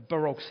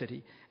Baroque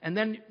city. And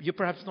then you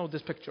perhaps know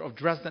this picture of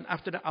Dresden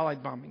after the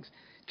Allied bombings.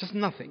 Just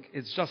nothing.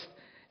 It's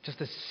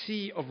just a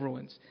sea of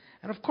ruins.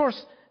 And of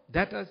course,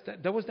 that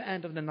was the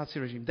end of the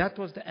Nazi regime. That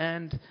was the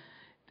end.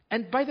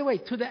 And by the way,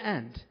 to the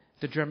end,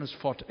 the Germans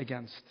fought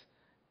against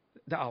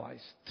the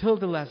Allies till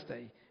the last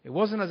day. It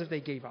wasn't as if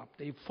they gave up.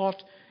 They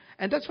fought.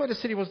 And that's why the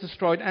city was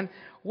destroyed. And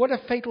what a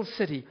fatal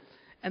city.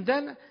 And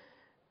then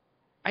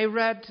I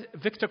read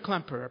Victor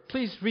Klemperer.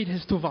 Please read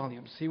his 2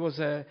 volumes. He was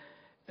a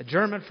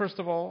German, first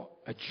of all,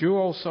 a Jew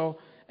also,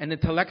 an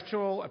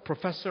intellectual, a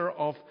professor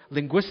of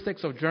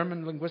linguistics, of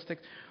German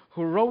linguistics,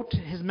 who wrote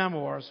his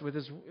memoirs with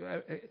his...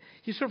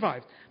 he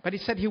survived, but he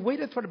said he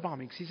waited for the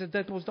bombings. He said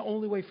that was the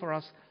only way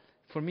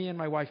for me and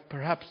my wife,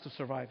 perhaps, to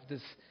survive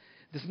this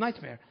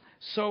nightmare.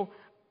 So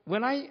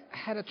when I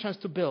had a chance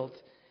to build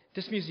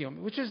this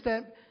museum, which is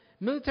the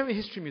Military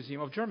History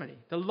Museum of Germany,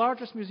 the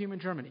largest museum in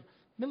Germany.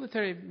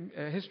 Military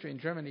history in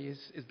Germany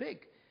is big.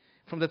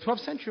 from the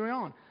 12th century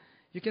on.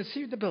 You can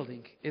see the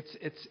building.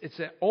 It's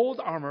an old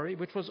armory,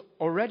 which was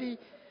already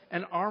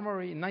an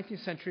armory in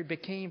 19th century,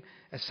 became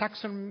a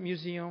Saxon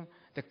museum,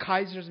 the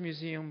Kaiser's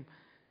museum,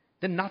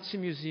 the Nazi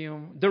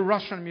museum, the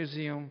Russian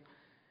museum,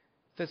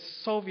 the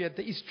Soviet,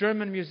 the East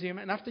German museum.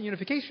 And after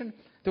unification,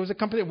 there was a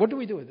company. What do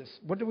we do with this?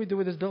 What do we do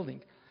with this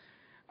building?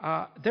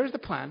 There's the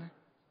plan.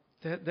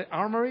 The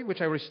armory,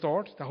 which I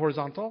restored, the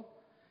horizontal,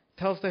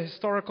 tells the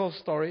historical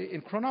story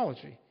in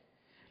chronology.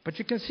 But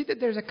you can see that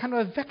there's a kind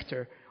of a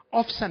vector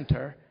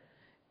off-center.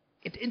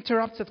 It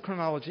interrupts that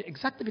chronology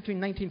exactly between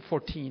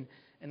 1914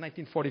 and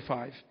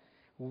 1945,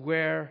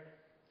 where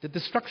the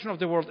destruction of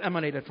the world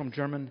emanated from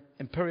German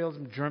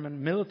imperialism,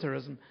 German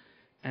militarism,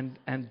 and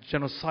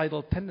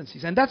genocidal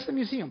tendencies. And that's the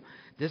museum.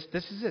 This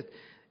is it.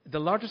 The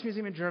largest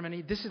museum in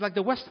Germany. This is like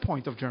the West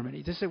Point of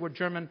Germany. This is where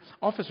German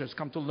officers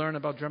come to learn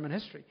about German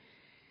history.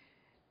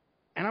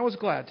 And I was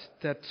glad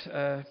that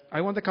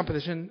I won the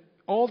competition.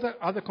 All the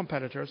other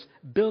competitors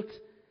built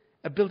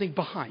a building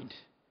behind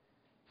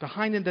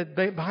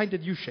the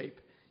U shape.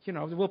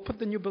 We'll put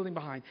the new building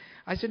behind.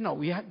 I said, no,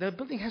 the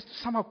building has to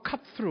somehow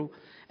cut through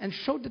and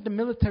show that the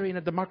military in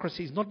a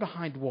democracy is not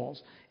behind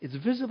walls. It's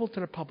visible to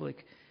the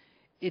public.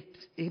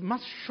 It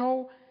must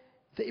show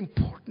the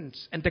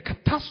importance and the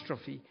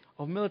catastrophe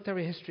of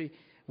military history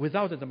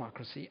without a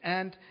democracy.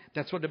 And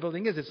that's what the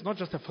building is. It's not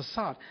just a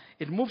facade.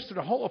 It moves through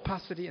the whole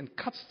opacity and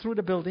cuts through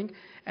the building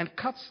and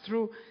cuts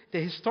through the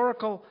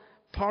historical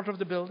part of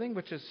the building,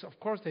 which is, of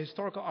course, the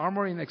historical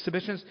armory and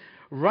exhibitions,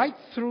 right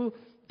through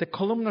the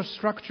columnar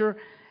structure.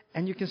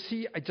 And you can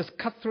see I just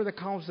cut through the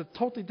columns, a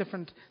totally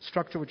different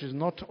structure, which is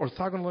not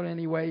orthogonal in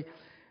any way.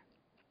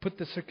 Put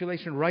the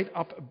circulation right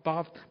up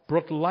above,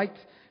 brought light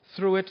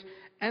through it.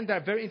 And there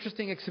are very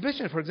interesting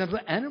exhibitions. For example,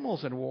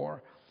 animals at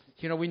war.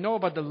 We know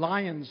about the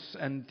lions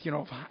and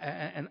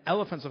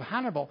elephants of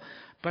Hannibal,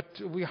 but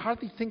we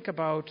hardly think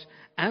about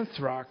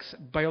anthrax,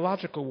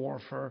 biological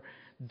warfare,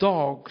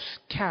 dogs,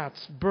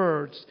 cats,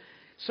 birds.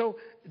 So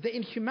the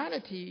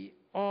inhumanity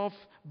of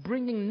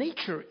bringing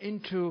nature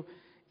into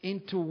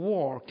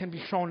war can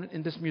be shown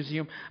in this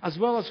museum, as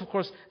well as, of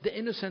course, the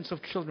innocence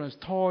of children's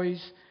toys,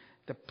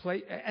 the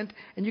play, and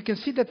you can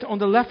see that on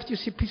the left you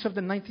see a piece of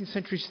the 19th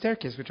century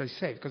staircase, which I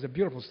saved because a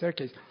beautiful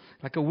staircase,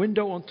 like a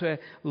window onto a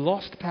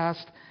lost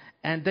past,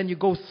 and then you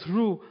go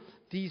through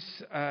these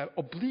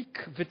oblique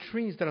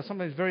vitrines that are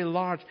sometimes very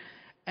large,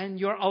 and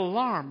you're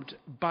alarmed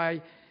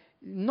by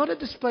not a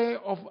display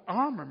of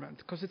armament,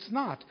 because it's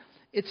not.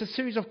 It's a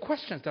series of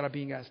questions that are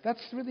being asked.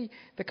 That's really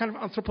the kind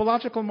of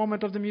anthropological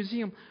moment of the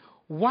museum.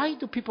 Why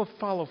do people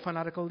follow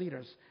fanatical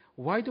leaders?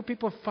 Why do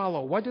people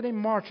follow? Why do they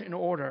march in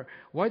order?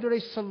 Why do they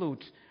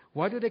salute?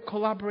 Why do they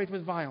collaborate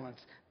with violence?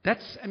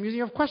 That's a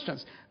museum of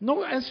questions.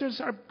 No answers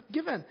are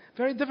given.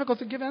 Very difficult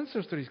to give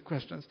answers to these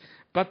questions.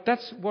 But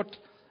that's what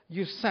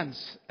you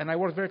sense. And I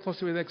work very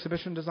closely with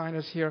exhibition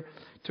designers here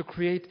to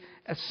create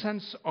a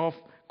sense of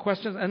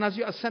questions. And as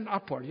you ascend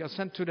upward, you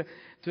ascend to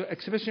the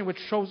exhibition which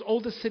shows all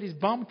the cities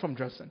bombed from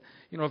Dresden.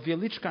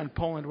 Wieliczka in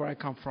Poland, where I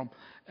come from,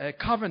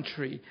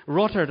 Coventry,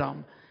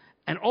 Rotterdam.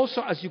 And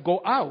also as you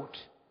go out,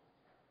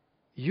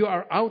 you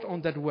are out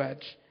on that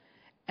wedge.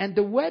 And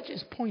the wedge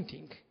is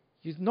pointing.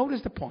 You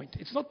notice the point.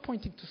 It's not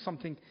pointing to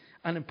something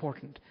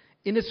unimportant.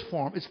 In its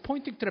form, it's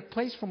pointing to the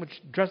place from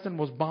which Dresden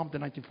was bombed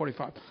in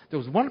 1945. There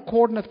was one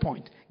coordinate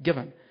point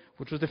given,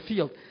 which was the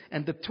field,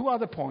 and the two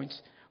other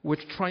points which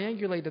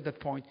triangulated that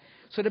point.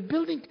 So the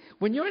building,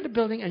 when you're in the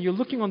building and you're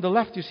looking on the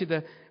left, you see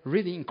the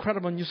really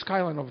incredible new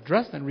skyline of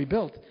Dresden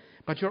rebuilt.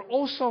 But you're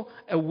also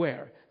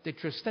aware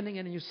that you're standing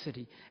in a new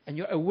city, and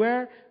you're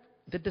aware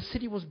that the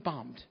city was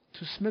bombed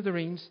to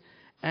smithereens,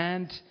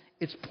 and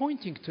it's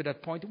pointing to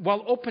that point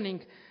while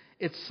opening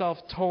itself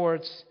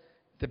towards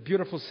the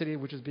beautiful city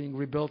which is being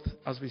rebuilt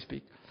as we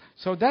speak.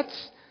 So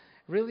that's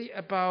really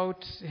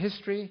about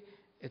history.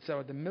 It's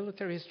about the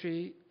military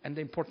history and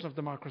the importance of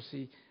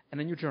democracy and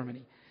a new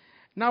Germany.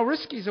 Now,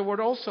 risky is a word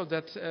also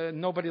that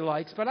nobody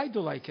likes, but I do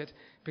like it,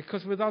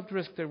 because without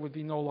risk there would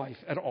be no life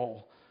at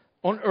all,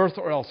 on Earth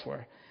or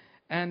elsewhere.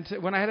 And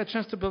when I had a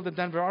chance to build the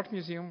Denver Art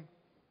Museum,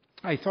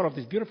 I thought of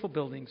these beautiful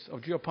buildings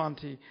of Gio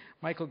Ponti,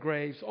 Michael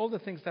Graves, all the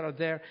things that are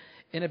there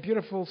in a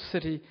beautiful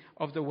city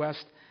of the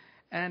West.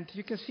 And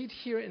you can see it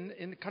here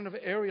in kind of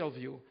aerial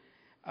view.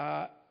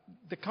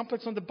 The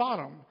complex on the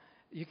bottom,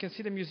 you can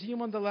see the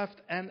museum on the left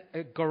and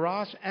a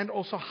garage and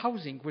also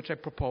housing, which I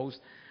proposed,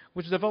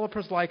 which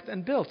developers liked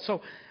and built.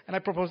 And I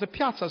proposed a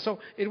piazza. So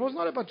it was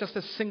not about just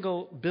a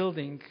single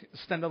building,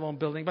 standalone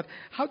building, but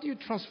how do you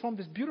transform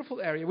this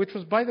beautiful area, which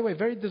was, by the way,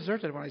 very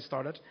deserted when I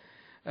started,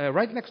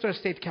 right next to a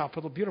state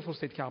capitol, beautiful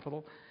state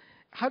capitol.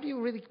 How do you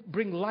really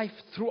bring life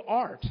through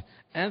art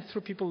and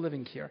through people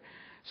living here?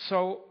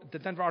 So the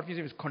Denver Art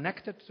Museum is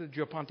connected to the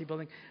Gio Ponti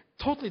building,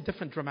 totally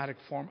different dramatic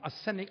form,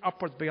 ascending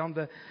upwards beyond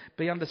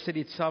the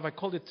city itself. I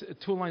called it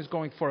two lines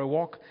going for a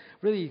walk,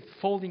 really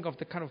folding of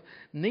the kind of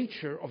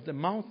nature of the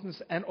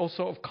mountains and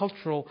also of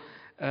cultural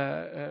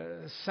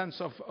sense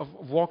of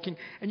walking.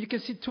 And you can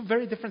see two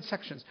very different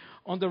sections.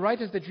 On the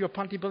right is the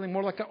Giopanti building,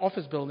 more like an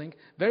office building.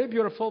 Very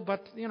beautiful,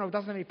 but it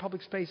doesn't have any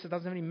public space. It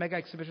doesn't have any mega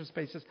exhibition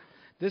spaces.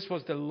 This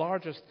was the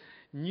largest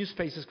new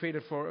spaces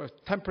created for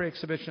temporary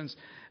exhibitions,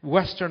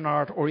 Western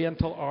art,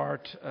 Oriental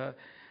art,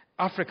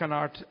 African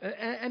art,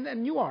 and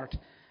new art.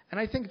 And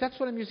I think that's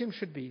what a museum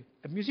should be.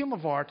 A museum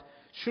of art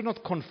should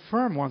not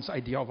confirm one's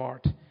idea of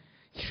art.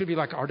 It should be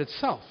like art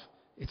itself.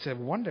 It's a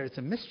wonder, it's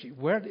a mystery.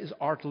 Where is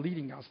art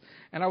leading us?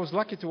 And I was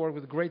lucky to work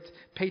with great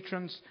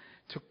patrons,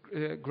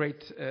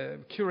 great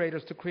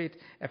curators to create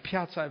a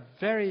piazza,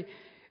 very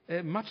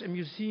much a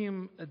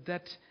museum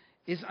that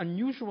is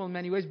unusual in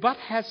many ways, but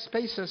has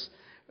spaces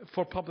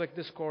for public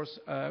discourse,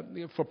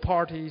 for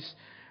parties,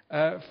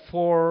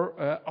 for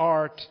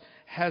art,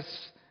 has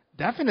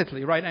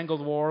definitely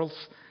right-angled walls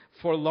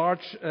for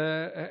large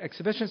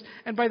exhibitions.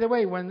 And by the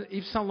way, when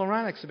Yves Saint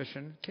Laurent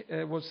exhibition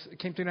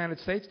came to the United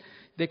States,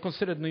 they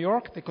considered New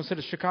York, they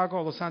considered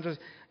Chicago, Los Angeles.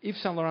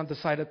 Yves Saint Laurent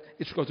decided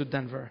it should go to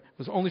Denver. It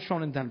was only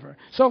shown in Denver.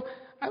 So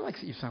I like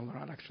Yves Saint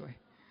Laurent, actually.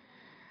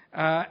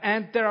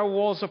 And there are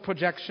walls of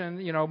projection,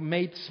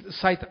 made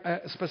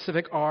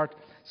site-specific art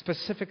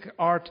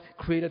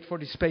created for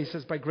these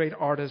spaces by great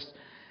artists,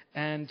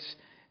 and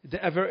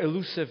the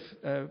ever-elusive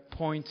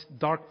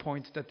dark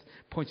point that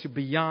points you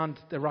beyond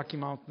the Rocky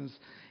Mountains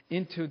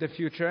into the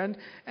future,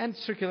 and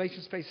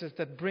circulation spaces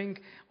that bring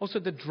also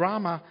the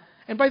drama.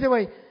 And by the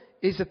way,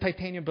 is a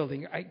titanium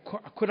building.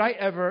 Could I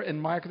ever, in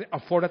my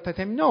afford a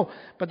titanium? No,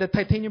 but the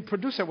titanium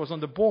producer was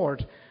on the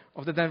board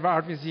of the Denver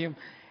Art Museum,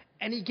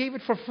 and he gave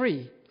it for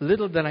free.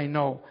 Little did I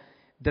know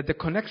that the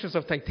connections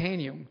of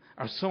titanium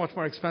are so much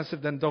more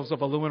expensive than those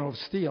of aluminum or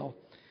steel.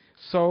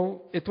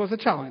 So it was a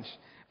challenge.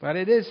 But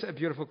it is a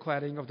beautiful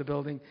cladding of the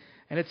building,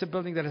 and it's a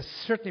building that has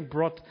certainly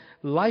brought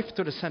life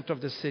to the center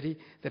of the city.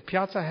 The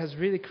piazza has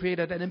really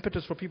created an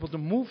impetus for people to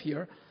move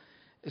here.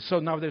 So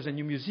now there's a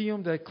new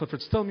museum, the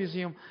Clifford Still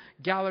Museum,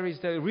 galleries,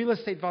 the real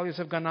estate values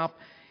have gone up.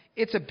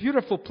 It's a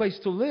beautiful place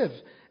to live.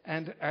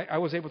 And I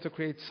was able to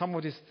create some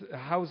of this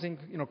housing,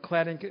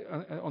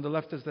 cladding. On the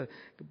left is the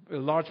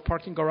large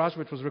parking garage,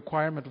 which was a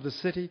requirement of the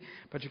city.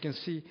 But you can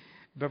see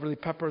Beverly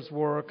Pepper's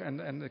work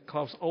and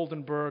Klaus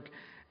Oldenburg.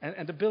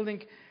 And the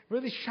building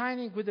really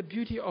shining with the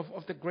beauty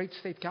of the great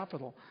state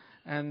capital.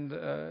 And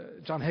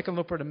John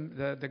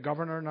Hickenlooper, the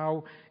governor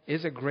now,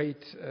 is a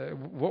great,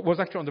 was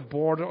actually on the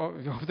board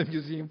of the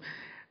museum.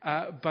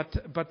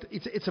 But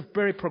it's a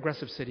very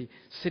progressive city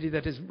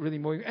that is really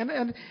moving.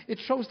 And it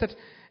shows that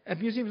a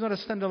museum is not a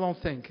standalone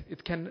thing.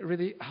 It can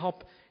really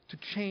help to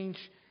change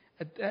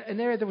an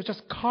area that was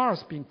just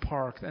cars being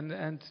parked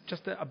and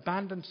just the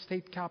abandoned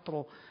state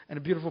capitol and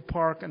a beautiful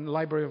park and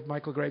library of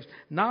Michael Graves.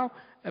 Now,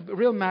 a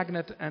real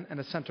magnet and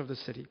a center of the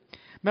city.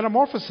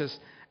 Metamorphosis,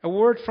 a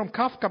word from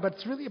Kafka, but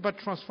it's really about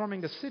transforming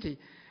the city.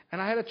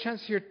 And I had a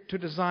chance here to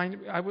design,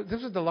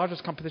 this is the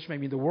largest competition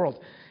maybe in the world,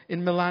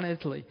 in Milan,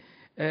 Italy.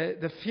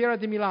 The Fiera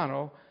di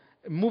Milano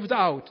moved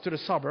out to the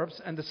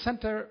suburbs, and the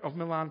center of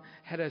Milan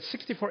had a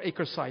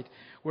 64-acre site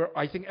where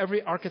I think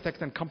every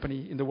architect and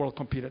company in the world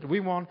competed.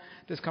 We won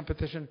this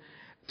competition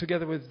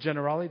together with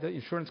Generali, the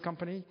insurance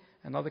company,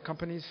 and other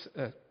companies,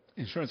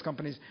 insurance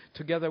companies,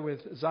 together with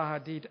Zaha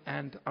Hadid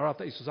and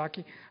Arata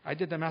Isozaki. I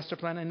did the master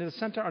plan, and in the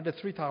center are the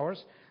three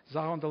towers,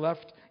 Zaha on the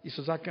left,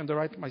 Isozaki on the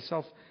right,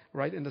 myself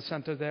right in the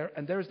center there,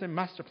 and there's the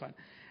master plan.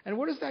 And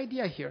what is the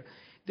idea here?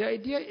 The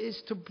idea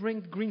is to bring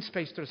green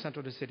space to the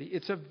center of the city.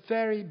 It's a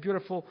very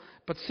beautiful,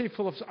 but city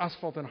full of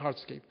asphalt and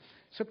hardscape.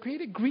 So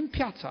create a green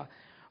piazza.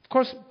 Of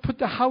course, put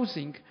the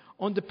housing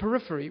on the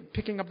periphery,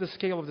 picking up the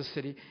scale of the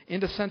city.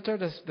 In the center,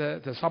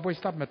 the subway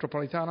stop,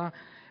 Metropolitana.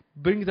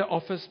 Bring the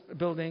office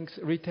buildings,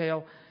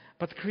 retail,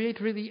 but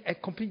create really a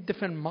complete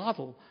different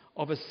model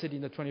of a city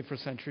in the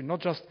 21st century. Not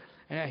just,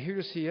 and here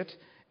you see it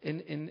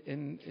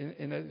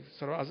in a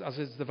sort of as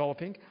it's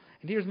developing.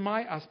 And here's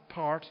my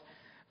part.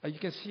 You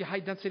can see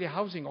high-density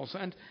housing also.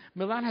 And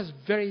Milan has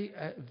very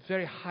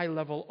high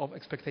level of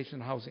expectation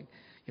in housing.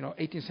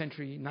 18th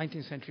century,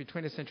 19th century,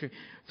 20th century.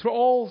 Through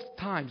all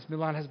times,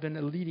 Milan has been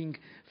a leading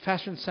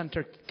fashion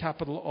center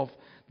capital of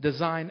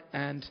design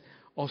and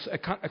also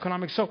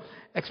economics. So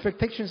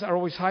expectations are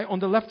always high. On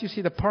the left, you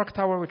see the Park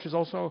Tower, which is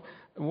also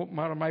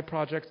one of my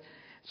projects.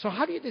 So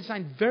how do you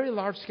design very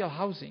large-scale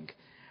housing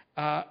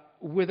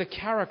with a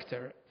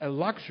character, a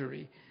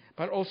luxury,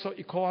 but also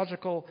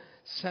ecological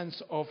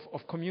sense of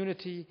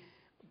community,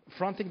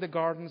 fronting the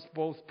gardens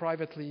both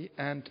privately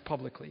and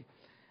publicly?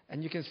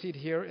 And you can see it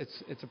here.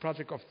 It's a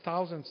project of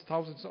thousands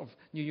of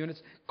new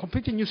units,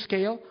 completely new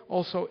scale,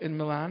 also in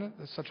Milan,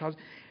 such housing.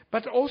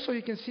 But also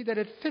you can see that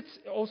it fits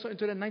also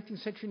into the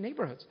 19th century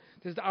neighborhoods.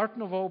 There's the Art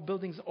Nouveau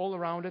buildings all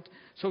around it.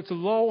 So it's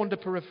low on the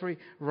periphery,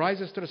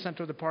 rises to the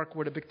center of the park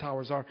where the big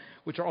towers are,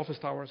 which are office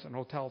towers and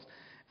hotels.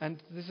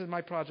 And this is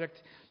my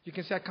project. You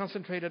can see I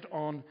concentrated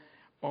on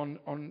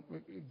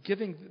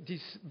giving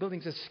these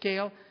buildings a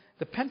scale.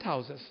 The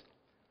penthouses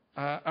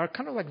are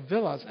kind of like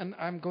villas, and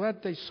I'm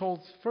glad they sold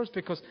first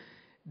because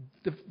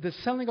the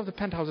selling of the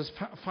penthouses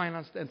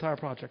financed the entire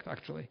project,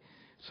 actually.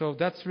 So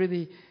that's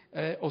really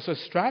also a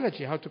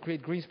strategy, how to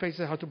create green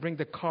spaces, how to bring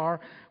the car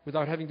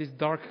without having this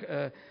dark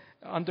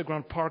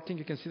underground parking.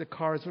 You can see the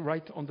cars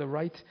right on the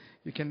right.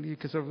 You can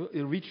sort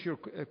of reach your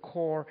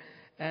core.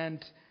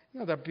 And,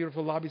 there are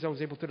beautiful lobbies. I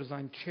was able to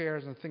design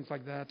chairs and things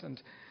like that.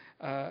 And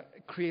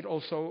create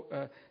also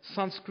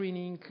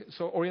sunscreening,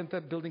 so orient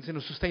the buildings in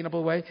a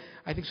sustainable way.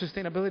 I think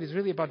sustainability is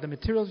really about the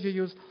materials you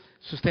use,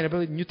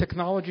 sustainability, new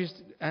technologies,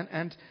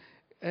 and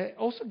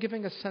also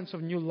giving a sense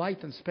of new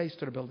light and space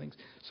to the buildings.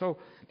 So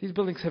these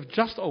buildings have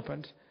just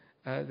opened.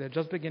 They're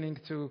just beginning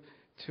to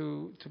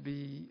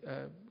be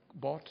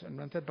bought and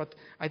rented. But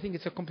I think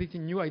it's a completely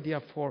new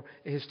idea for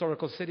a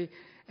historical city.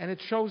 And it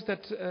shows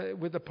that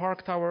with the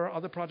Park Tower,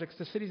 other projects,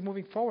 the city is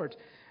moving forward.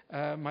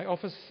 My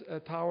office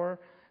tower,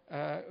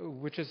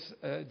 which is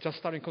just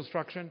starting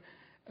construction,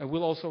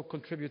 will also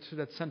contribute to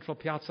that central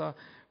piazza,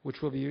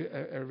 which will be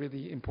a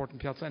really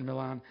important piazza in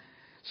Milan.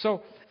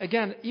 So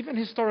again, even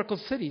historical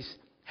cities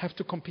have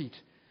to compete.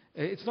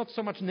 It's not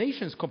so much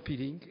nations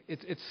competing,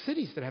 it's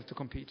cities that have to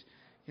compete.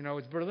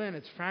 It's Berlin,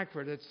 it's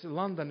Frankfurt, it's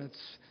London,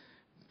 it's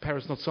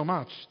Paris not so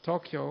much,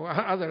 Tokyo,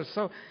 others.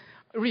 So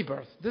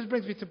rebirth. This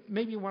brings me to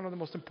maybe one of the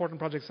most important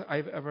projects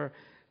I've ever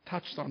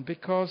touched on,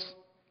 because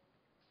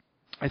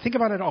I think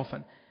about it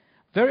often.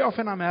 Very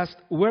often I'm asked,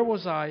 where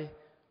was I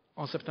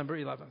on September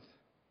 11th?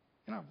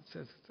 It's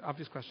an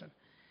obvious question.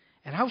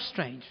 And how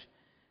strange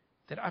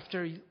that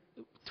after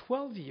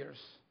 12 years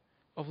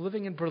of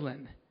living in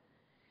Berlin,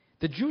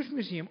 the Jewish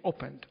Museum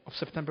opened on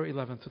September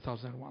 11,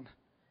 2001.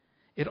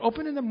 It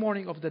opened in the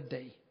morning of that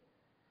day.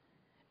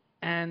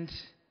 And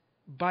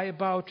by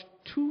about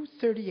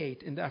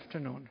 2:38 in the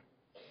afternoon,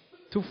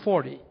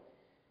 2:40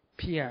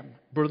 p.m.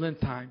 Berlin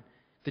time,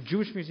 the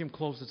Jewish Museum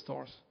closed its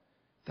doors.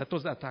 That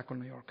was the attack on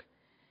New York.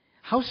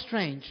 How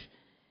strange.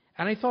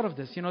 And I thought of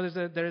this.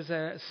 There's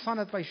a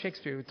sonnet by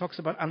Shakespeare who talks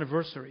about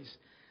anniversaries,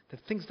 the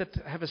things that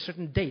have a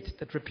certain date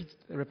that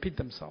repeat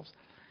themselves.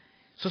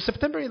 So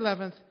September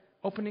 11th,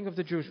 opening of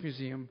the Jewish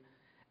Museum,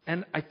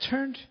 and I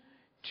turned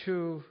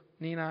to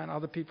Nina and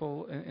other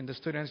people in the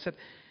studio and I said,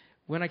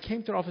 when I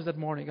came to the office that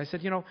morning, I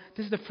said,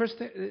 this is the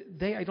first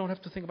day I don't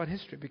have to think about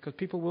history, because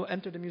people will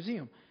enter the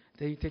museum.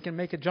 They can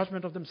make a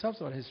judgment of themselves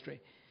about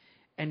history.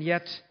 And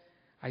yet,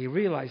 I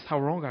realized how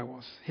wrong I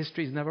was.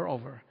 History is never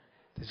over.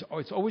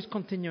 It's always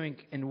continuing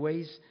in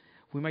ways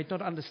we might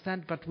not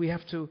understand, but we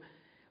have to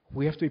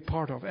be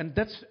part of. And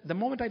that's the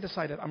moment I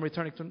decided I'm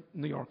returning to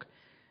New York.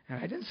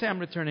 And I didn't say I'm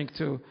returning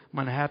to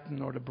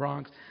Manhattan or the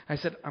Bronx. I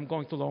said I'm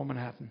going to Lower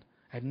Manhattan.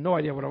 I had no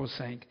idea what I was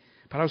saying.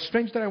 But it was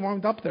strange that I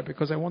wound up there,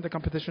 because I won the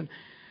competition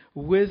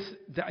with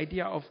the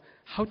idea of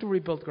how to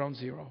rebuild ground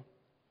zero.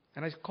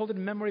 And I called it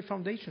Memory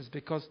Foundations,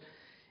 because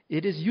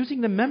it is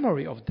using the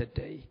memory of that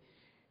day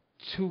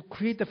to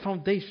create the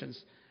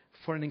foundations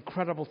for an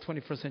incredible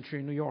 21st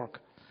century New York.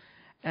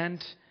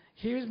 And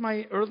here's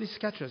my early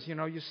sketches.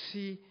 You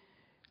see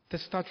the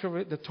statue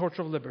of the Torch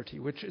of Liberty,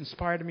 which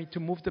inspired me to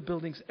move the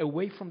buildings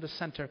away from the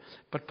center,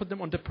 but put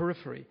them on the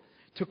periphery,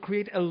 to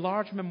create a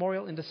large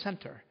memorial in the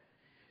center,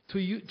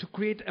 to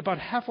create about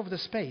half of the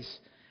space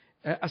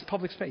as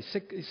public space,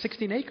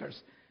 16 acres.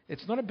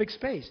 It's not a big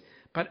space,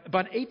 but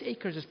about 8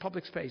 acres is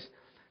public space.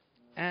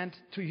 And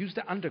to use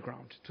the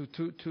underground,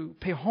 to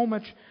pay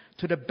homage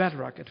to the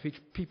bedrock at which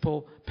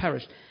people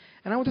perished.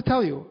 And I want to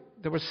tell you,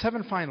 there were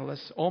 7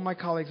 finalists, all my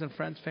colleagues and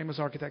friends, famous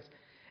architects.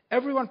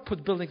 Everyone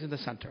put buildings in the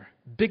center,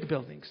 big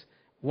buildings.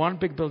 1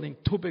 big building,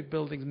 2 big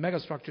buildings, mega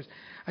structures.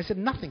 I said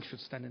nothing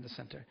should stand in the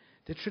center.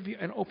 There should be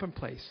an open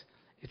place.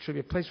 It should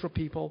be a place for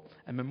people,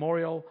 a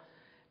memorial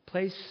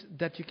place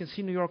that you can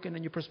see New York in a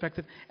new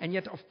perspective. And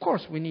yet, of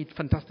course, we need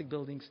fantastic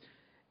buildings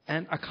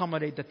and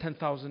accommodate the 10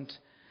 million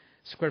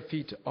square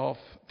feet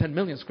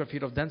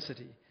of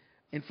density,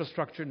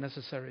 infrastructure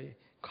necessary,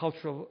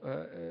 cultural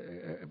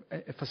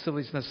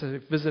facilities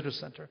necessary, visitor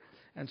center,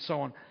 and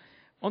so on.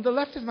 On the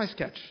left is my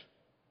sketch.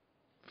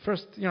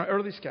 First,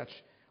 early sketch.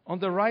 On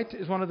the right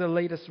is one of the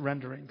latest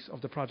renderings of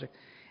the project,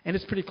 and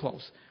it's pretty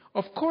close.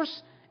 Of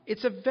course,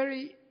 it's a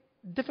very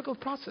difficult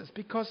process,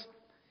 because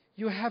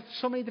you have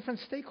so many different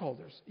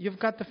stakeholders. You've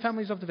got the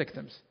families of the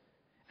victims.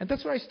 And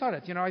that's where I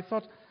started. I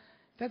thought,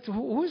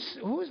 who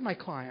is my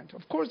client?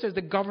 Of course, there's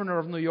the governor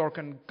of New York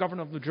and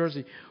governor of New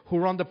Jersey who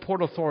run the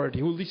Port Authority,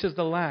 who leases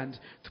the land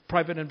to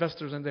private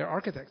investors and their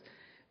architects.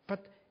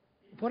 But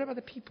what about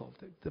the people,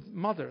 the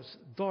mothers,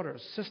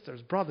 daughters,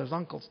 sisters, brothers,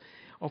 uncles,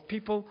 of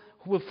people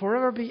who will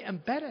forever be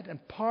embedded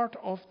and part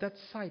of that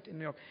site in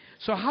New York?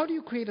 So how do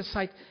you create a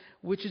site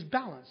which is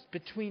balanced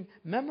between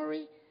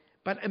memory,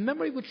 but a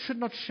memory which should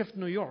not shift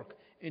New York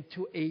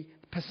into a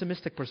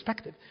pessimistic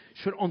perspective,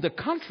 should, on the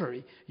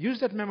contrary, use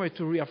that memory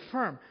to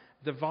reaffirm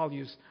the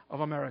values of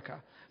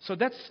America. So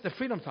that's the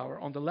Freedom Tower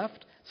on the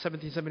left,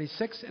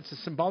 1776. It's a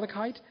symbolic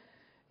height.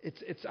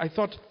 I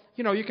thought,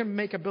 you can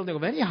make a building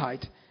of any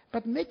height,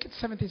 but make it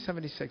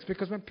 1776,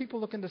 because when people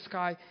look in the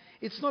sky,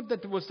 it's not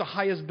that it was the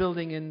highest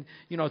building in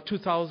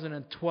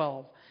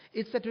 2012.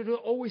 It's that it will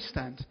always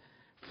stand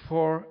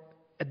for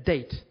a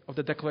date of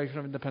the Declaration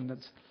of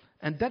Independence.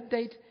 And that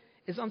date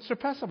is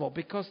unsurpassable,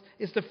 because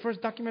it's the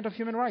first document of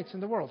human rights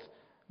in the world.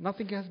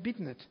 Nothing has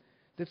beaten it.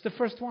 It's the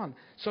first one.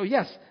 So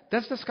yes,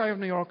 that's the sky of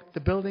New York, the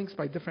buildings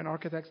by different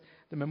architects,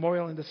 the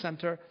memorial in the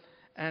center,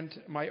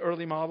 and my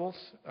early models.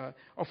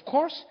 Of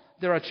course,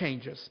 there are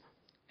changes.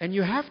 And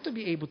you have to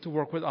be able to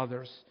work with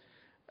others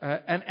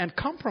and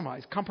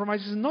compromise.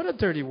 Compromise is not a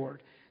dirty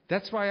word.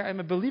 That's why I'm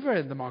a believer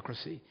in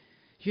democracy.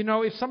 You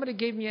know, if somebody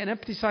gave me an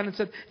empty sign and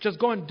said, just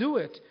go and do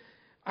it,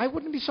 I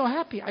wouldn't be so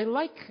happy. I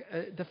like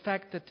the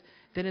fact that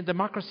in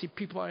democracy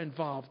people are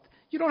involved.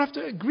 You don't have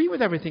to agree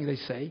with everything they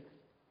say,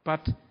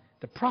 but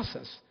the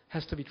process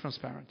has to be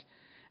transparent.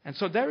 And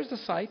so there is the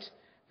site.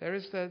 There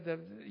is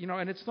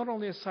and it's not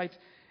only a site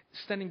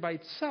standing by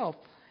itself.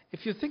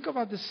 If you think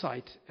about this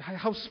site,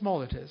 how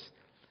small it is,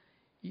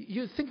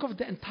 you think of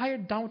the entire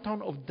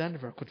downtown of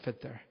Denver could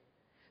fit there.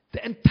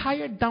 The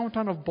entire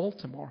downtown of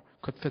Baltimore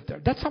could fit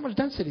there. That's how much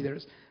density there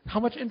is, how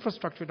much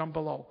infrastructure down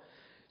below.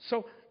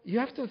 So you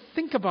have to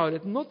think about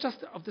it, not just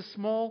of the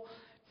small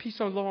piece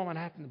of Lower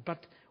Manhattan,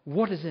 but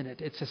what is in it.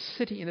 It's a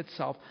city in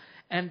itself.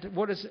 And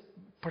what is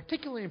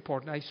particularly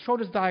important, I show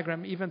this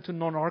diagram even to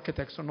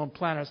non-architects or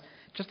non-planners,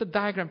 just a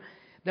diagram.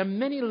 There are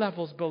many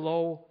levels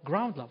below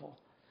ground level.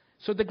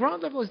 So the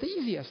ground level is the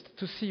easiest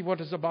to see what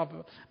is above.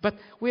 But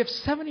we have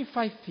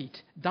 75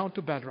 feet down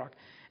to bedrock.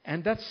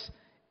 And that's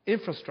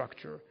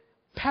infrastructure.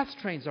 Path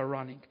trains are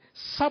running.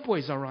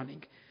 Subways are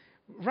running.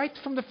 Right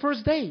from the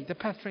first day, the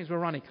path trains were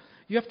running.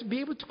 You have to be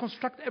able to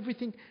construct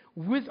everything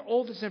with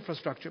all this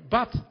infrastructure.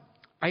 But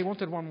I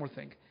wanted one more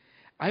thing.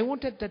 I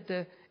wanted that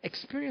the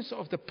experience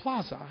of the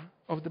plaza,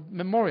 of the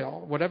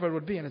memorial, whatever it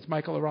would be, and it's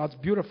Michael Arad's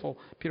beautiful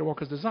Peter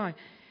Walker's design,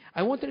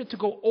 I wanted it to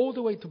go all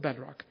the way to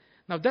bedrock.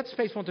 Now, that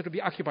space wanted to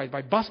be occupied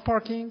by bus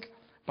parking,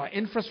 by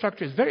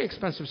infrastructure. It's very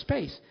expensive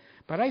space.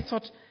 But I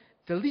thought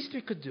the least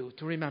we could do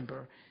to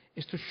remember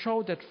is to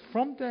show that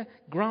from the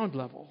ground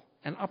level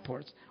and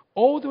upwards,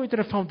 all the way to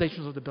the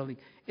foundations of the building,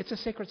 it's a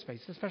sacred space,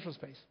 it's a special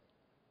space.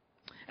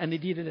 And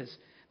indeed it is.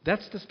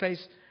 That's the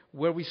space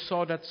where we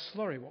saw that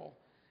slurry wall.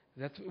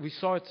 That we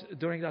saw it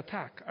during the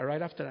attack, or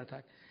right after the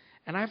attack.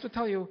 And I have to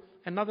tell you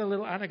another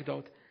little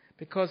anecdote,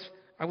 because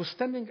I was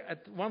standing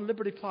at One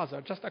Liberty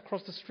Plaza, just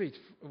across the street,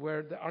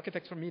 where the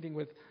architects were meeting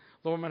with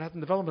Lower Manhattan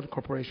Development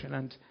Corporation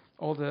and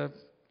all the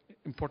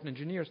important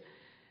engineers,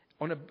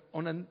 on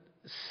a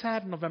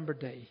sad November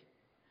day.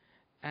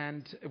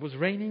 And it was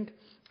raining,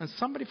 and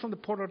somebody from the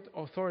Port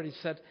Authority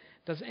said,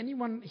 does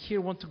anyone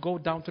here want to go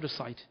down to the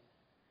site?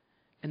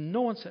 And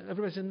no one said,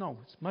 everybody said, no,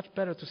 it's much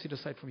better to see the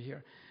site from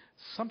here.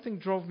 Something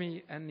drove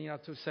me and Nina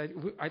to say,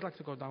 I'd like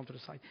to go down to the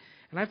site.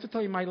 And I have to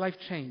tell you, my life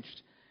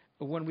changed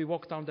when we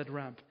walked down that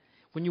ramp.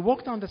 When you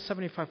walk down that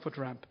 75-foot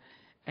ramp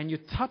and you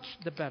touch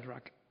the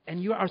bedrock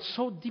and you are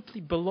so deeply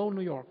below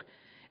New York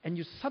and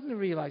you suddenly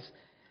realize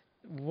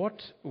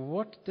what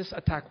this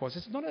attack was.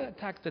 It's not an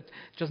attack that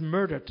just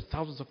murdered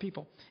thousands of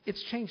people.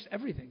 It's changed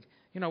everything.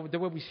 You know, the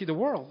way we see the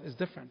world is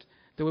different.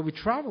 The way we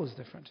travel is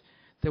different.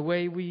 The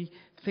way we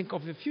think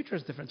of the future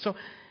is different. So,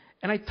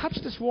 and I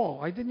touched this wall.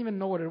 I didn't even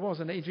know what it was.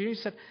 And the engineer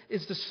said,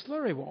 it's the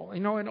slurry wall. You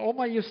know, in all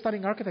my years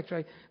studying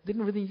architecture,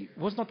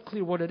 was not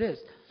clear what it is.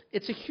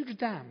 It's a huge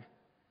dam.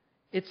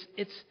 It's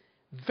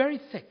very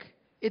thick.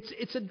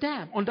 It's a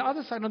dam. On the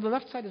other side, on the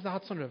left side, is the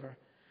Hudson River.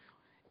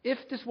 If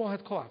this wall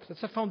had collapsed, that's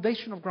the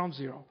foundation of ground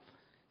zero,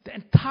 the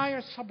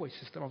entire subway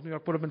system of New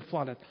York would have been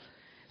flooded.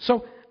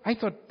 So I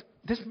thought,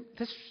 this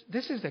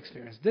is the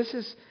experience. This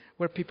is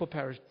where people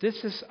perish.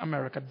 This is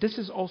America. This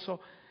is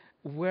also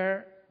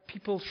where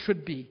people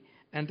should be.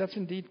 And that's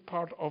indeed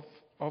part of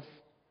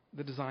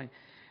the design.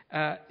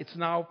 It's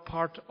now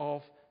part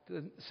of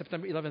the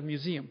September 11th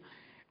Museum,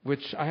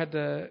 which I had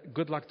the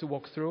good luck to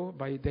walk through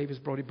by Davis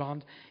Brody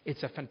Bond.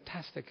 It's a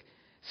fantastic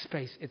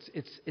space.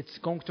 It's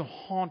going to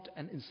haunt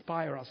and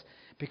inspire us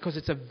because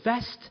it's a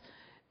vast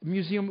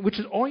museum which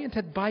is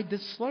oriented by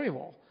this slurry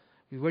wall,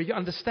 where you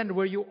understand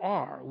where you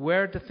are,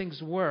 where the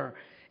things were.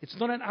 It's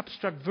not an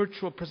abstract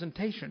virtual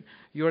presentation.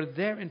 You're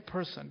there in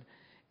person,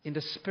 in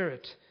the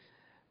spirit.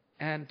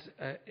 And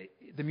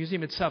the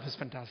museum itself is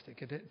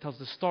fantastic. It tells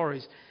the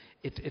stories.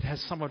 It has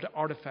some of the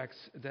artifacts,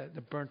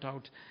 the burnt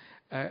out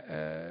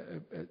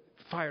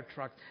fire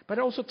truck. But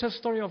it also tells the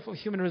story of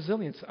human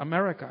resilience,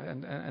 America,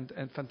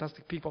 and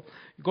fantastic people.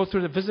 You go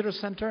through the visitor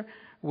center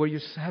where you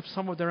have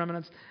some of the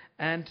remnants.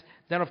 And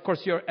then, of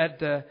course, you're at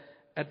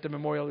the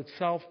memorial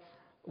itself,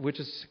 which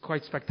is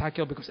quite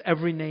spectacular because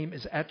every name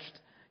is etched.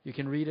 You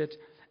can read it.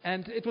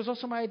 And it was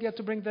also my idea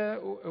to bring the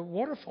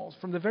waterfalls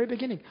from the very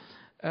beginning.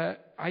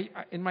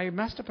 In my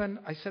master plan,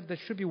 I said there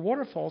should be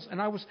waterfalls,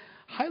 and I was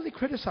highly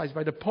criticized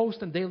by the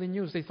Post and Daily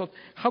News. They thought,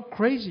 how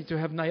crazy to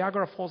have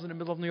Niagara Falls in the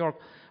middle of New York.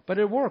 But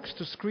it works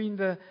to screen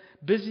the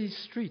busy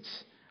streets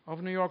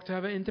of New York, to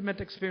have an intimate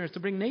experience, to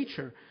bring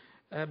nature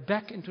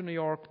back into New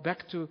York,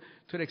 back to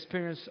the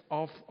experience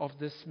of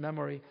this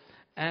memory,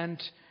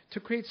 and to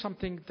create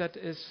something that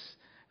is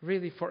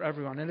really for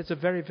everyone. And it's a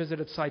very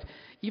visited site.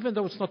 Even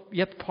though it's not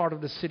yet part of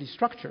the city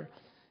structure,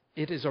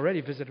 it is already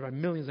visited by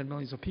millions and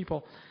millions of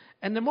people.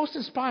 And the most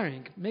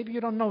inspiring, maybe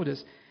you don't know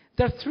this,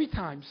 there are 3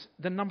 times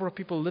the number of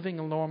people living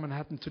in Lower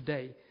Manhattan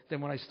today than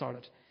when I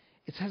started.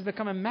 It has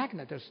become a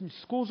magnet. There's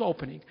schools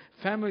opening.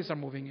 Families are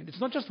moving in. It's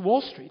not just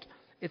Wall Street.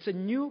 It's a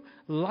new,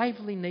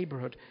 lively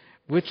neighborhood,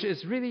 which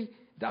is really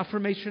the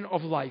affirmation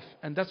of life.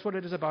 And that's what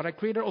it is about. I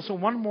created also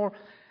one more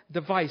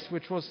device,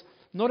 which was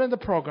not in the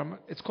program.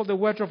 It's called the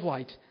Wedge of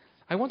Light.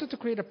 I wanted to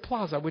create a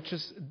plaza which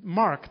is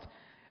marked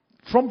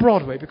from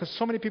Broadway, because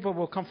so many people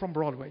will come from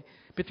Broadway,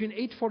 between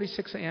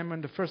 8:46 a.m.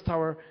 when the first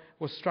tower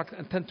was struck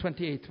and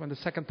 10:28 when the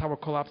second tower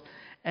collapsed.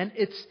 And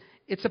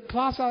it's a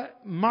plaza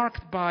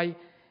marked by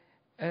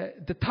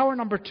the tower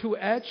number 2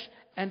 edge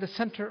and the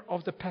center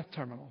of the PET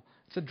terminal.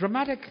 It's a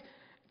dramatic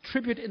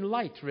tribute in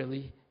light,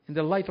 really, in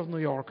the light of New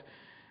York.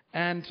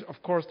 And,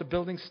 of course, the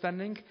building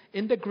standing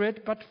in the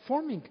grid, but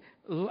forming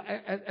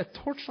a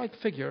torch-like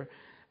figure.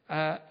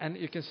 And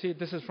you can see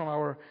this is from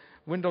our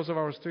windows of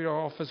our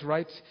studio office,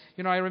 right?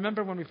 You know, I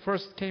remember when we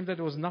first came there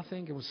was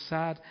nothing. It was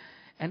sad.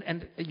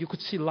 And you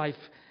could see life.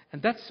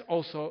 And that's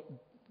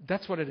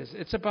what it is.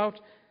 It's about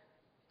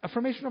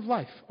affirmation of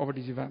life over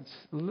these events.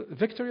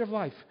 Victory of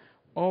life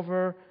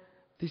over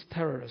these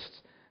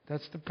terrorists.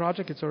 That's the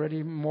project. It's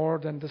already more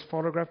than this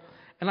photograph.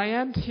 And I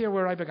end here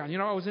where I began. You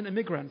know, I was an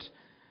immigrant,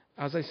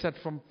 as I said,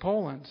 from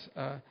Poland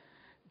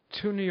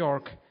to New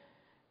York.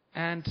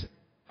 And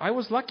I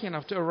was lucky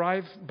enough to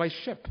arrive by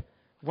ship,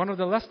 one of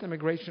the last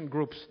immigration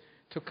groups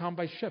to come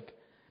by ship,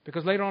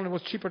 because later on it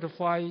was cheaper to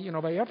fly,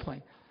 by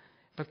airplane.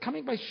 But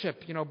coming by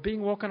ship,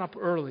 being woken up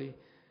early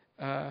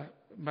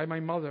by my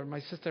mother,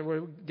 my sister,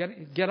 were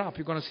get up,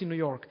 you're going to see New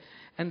York.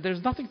 And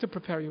there's nothing to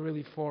prepare you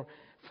really for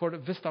the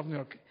vista of New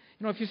York.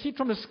 If you see it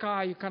from the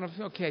sky, you kind of,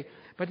 okay.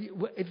 But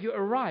if you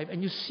arrive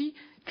and you see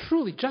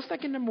truly, just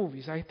like in the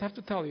movies, I have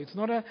to tell you, it's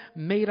not a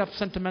made-up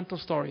sentimental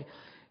story.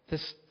 The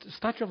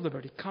Statue of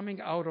Liberty coming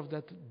out of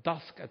that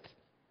dusk at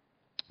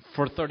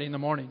 4:30 in the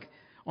morning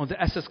on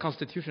the SS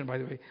Constitution, by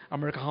the way,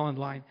 America-Holland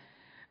line,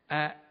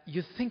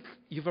 you think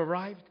you've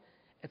arrived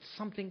at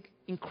something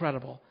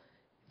incredible.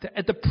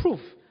 At the proof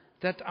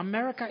that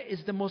America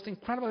is the most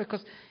incredible,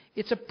 because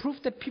it's a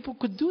proof that people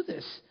could do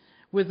this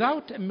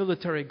without a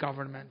military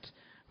government,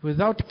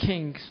 without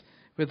kings,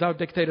 without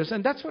dictators.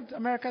 And that's what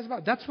America is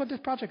about. That's what this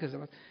project is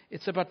about.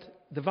 It's about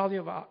the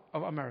value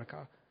of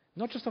America,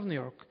 not just of New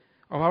York,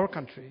 of our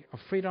country, of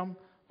freedom,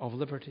 of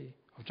liberty,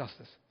 of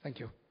justice. Thank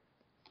you.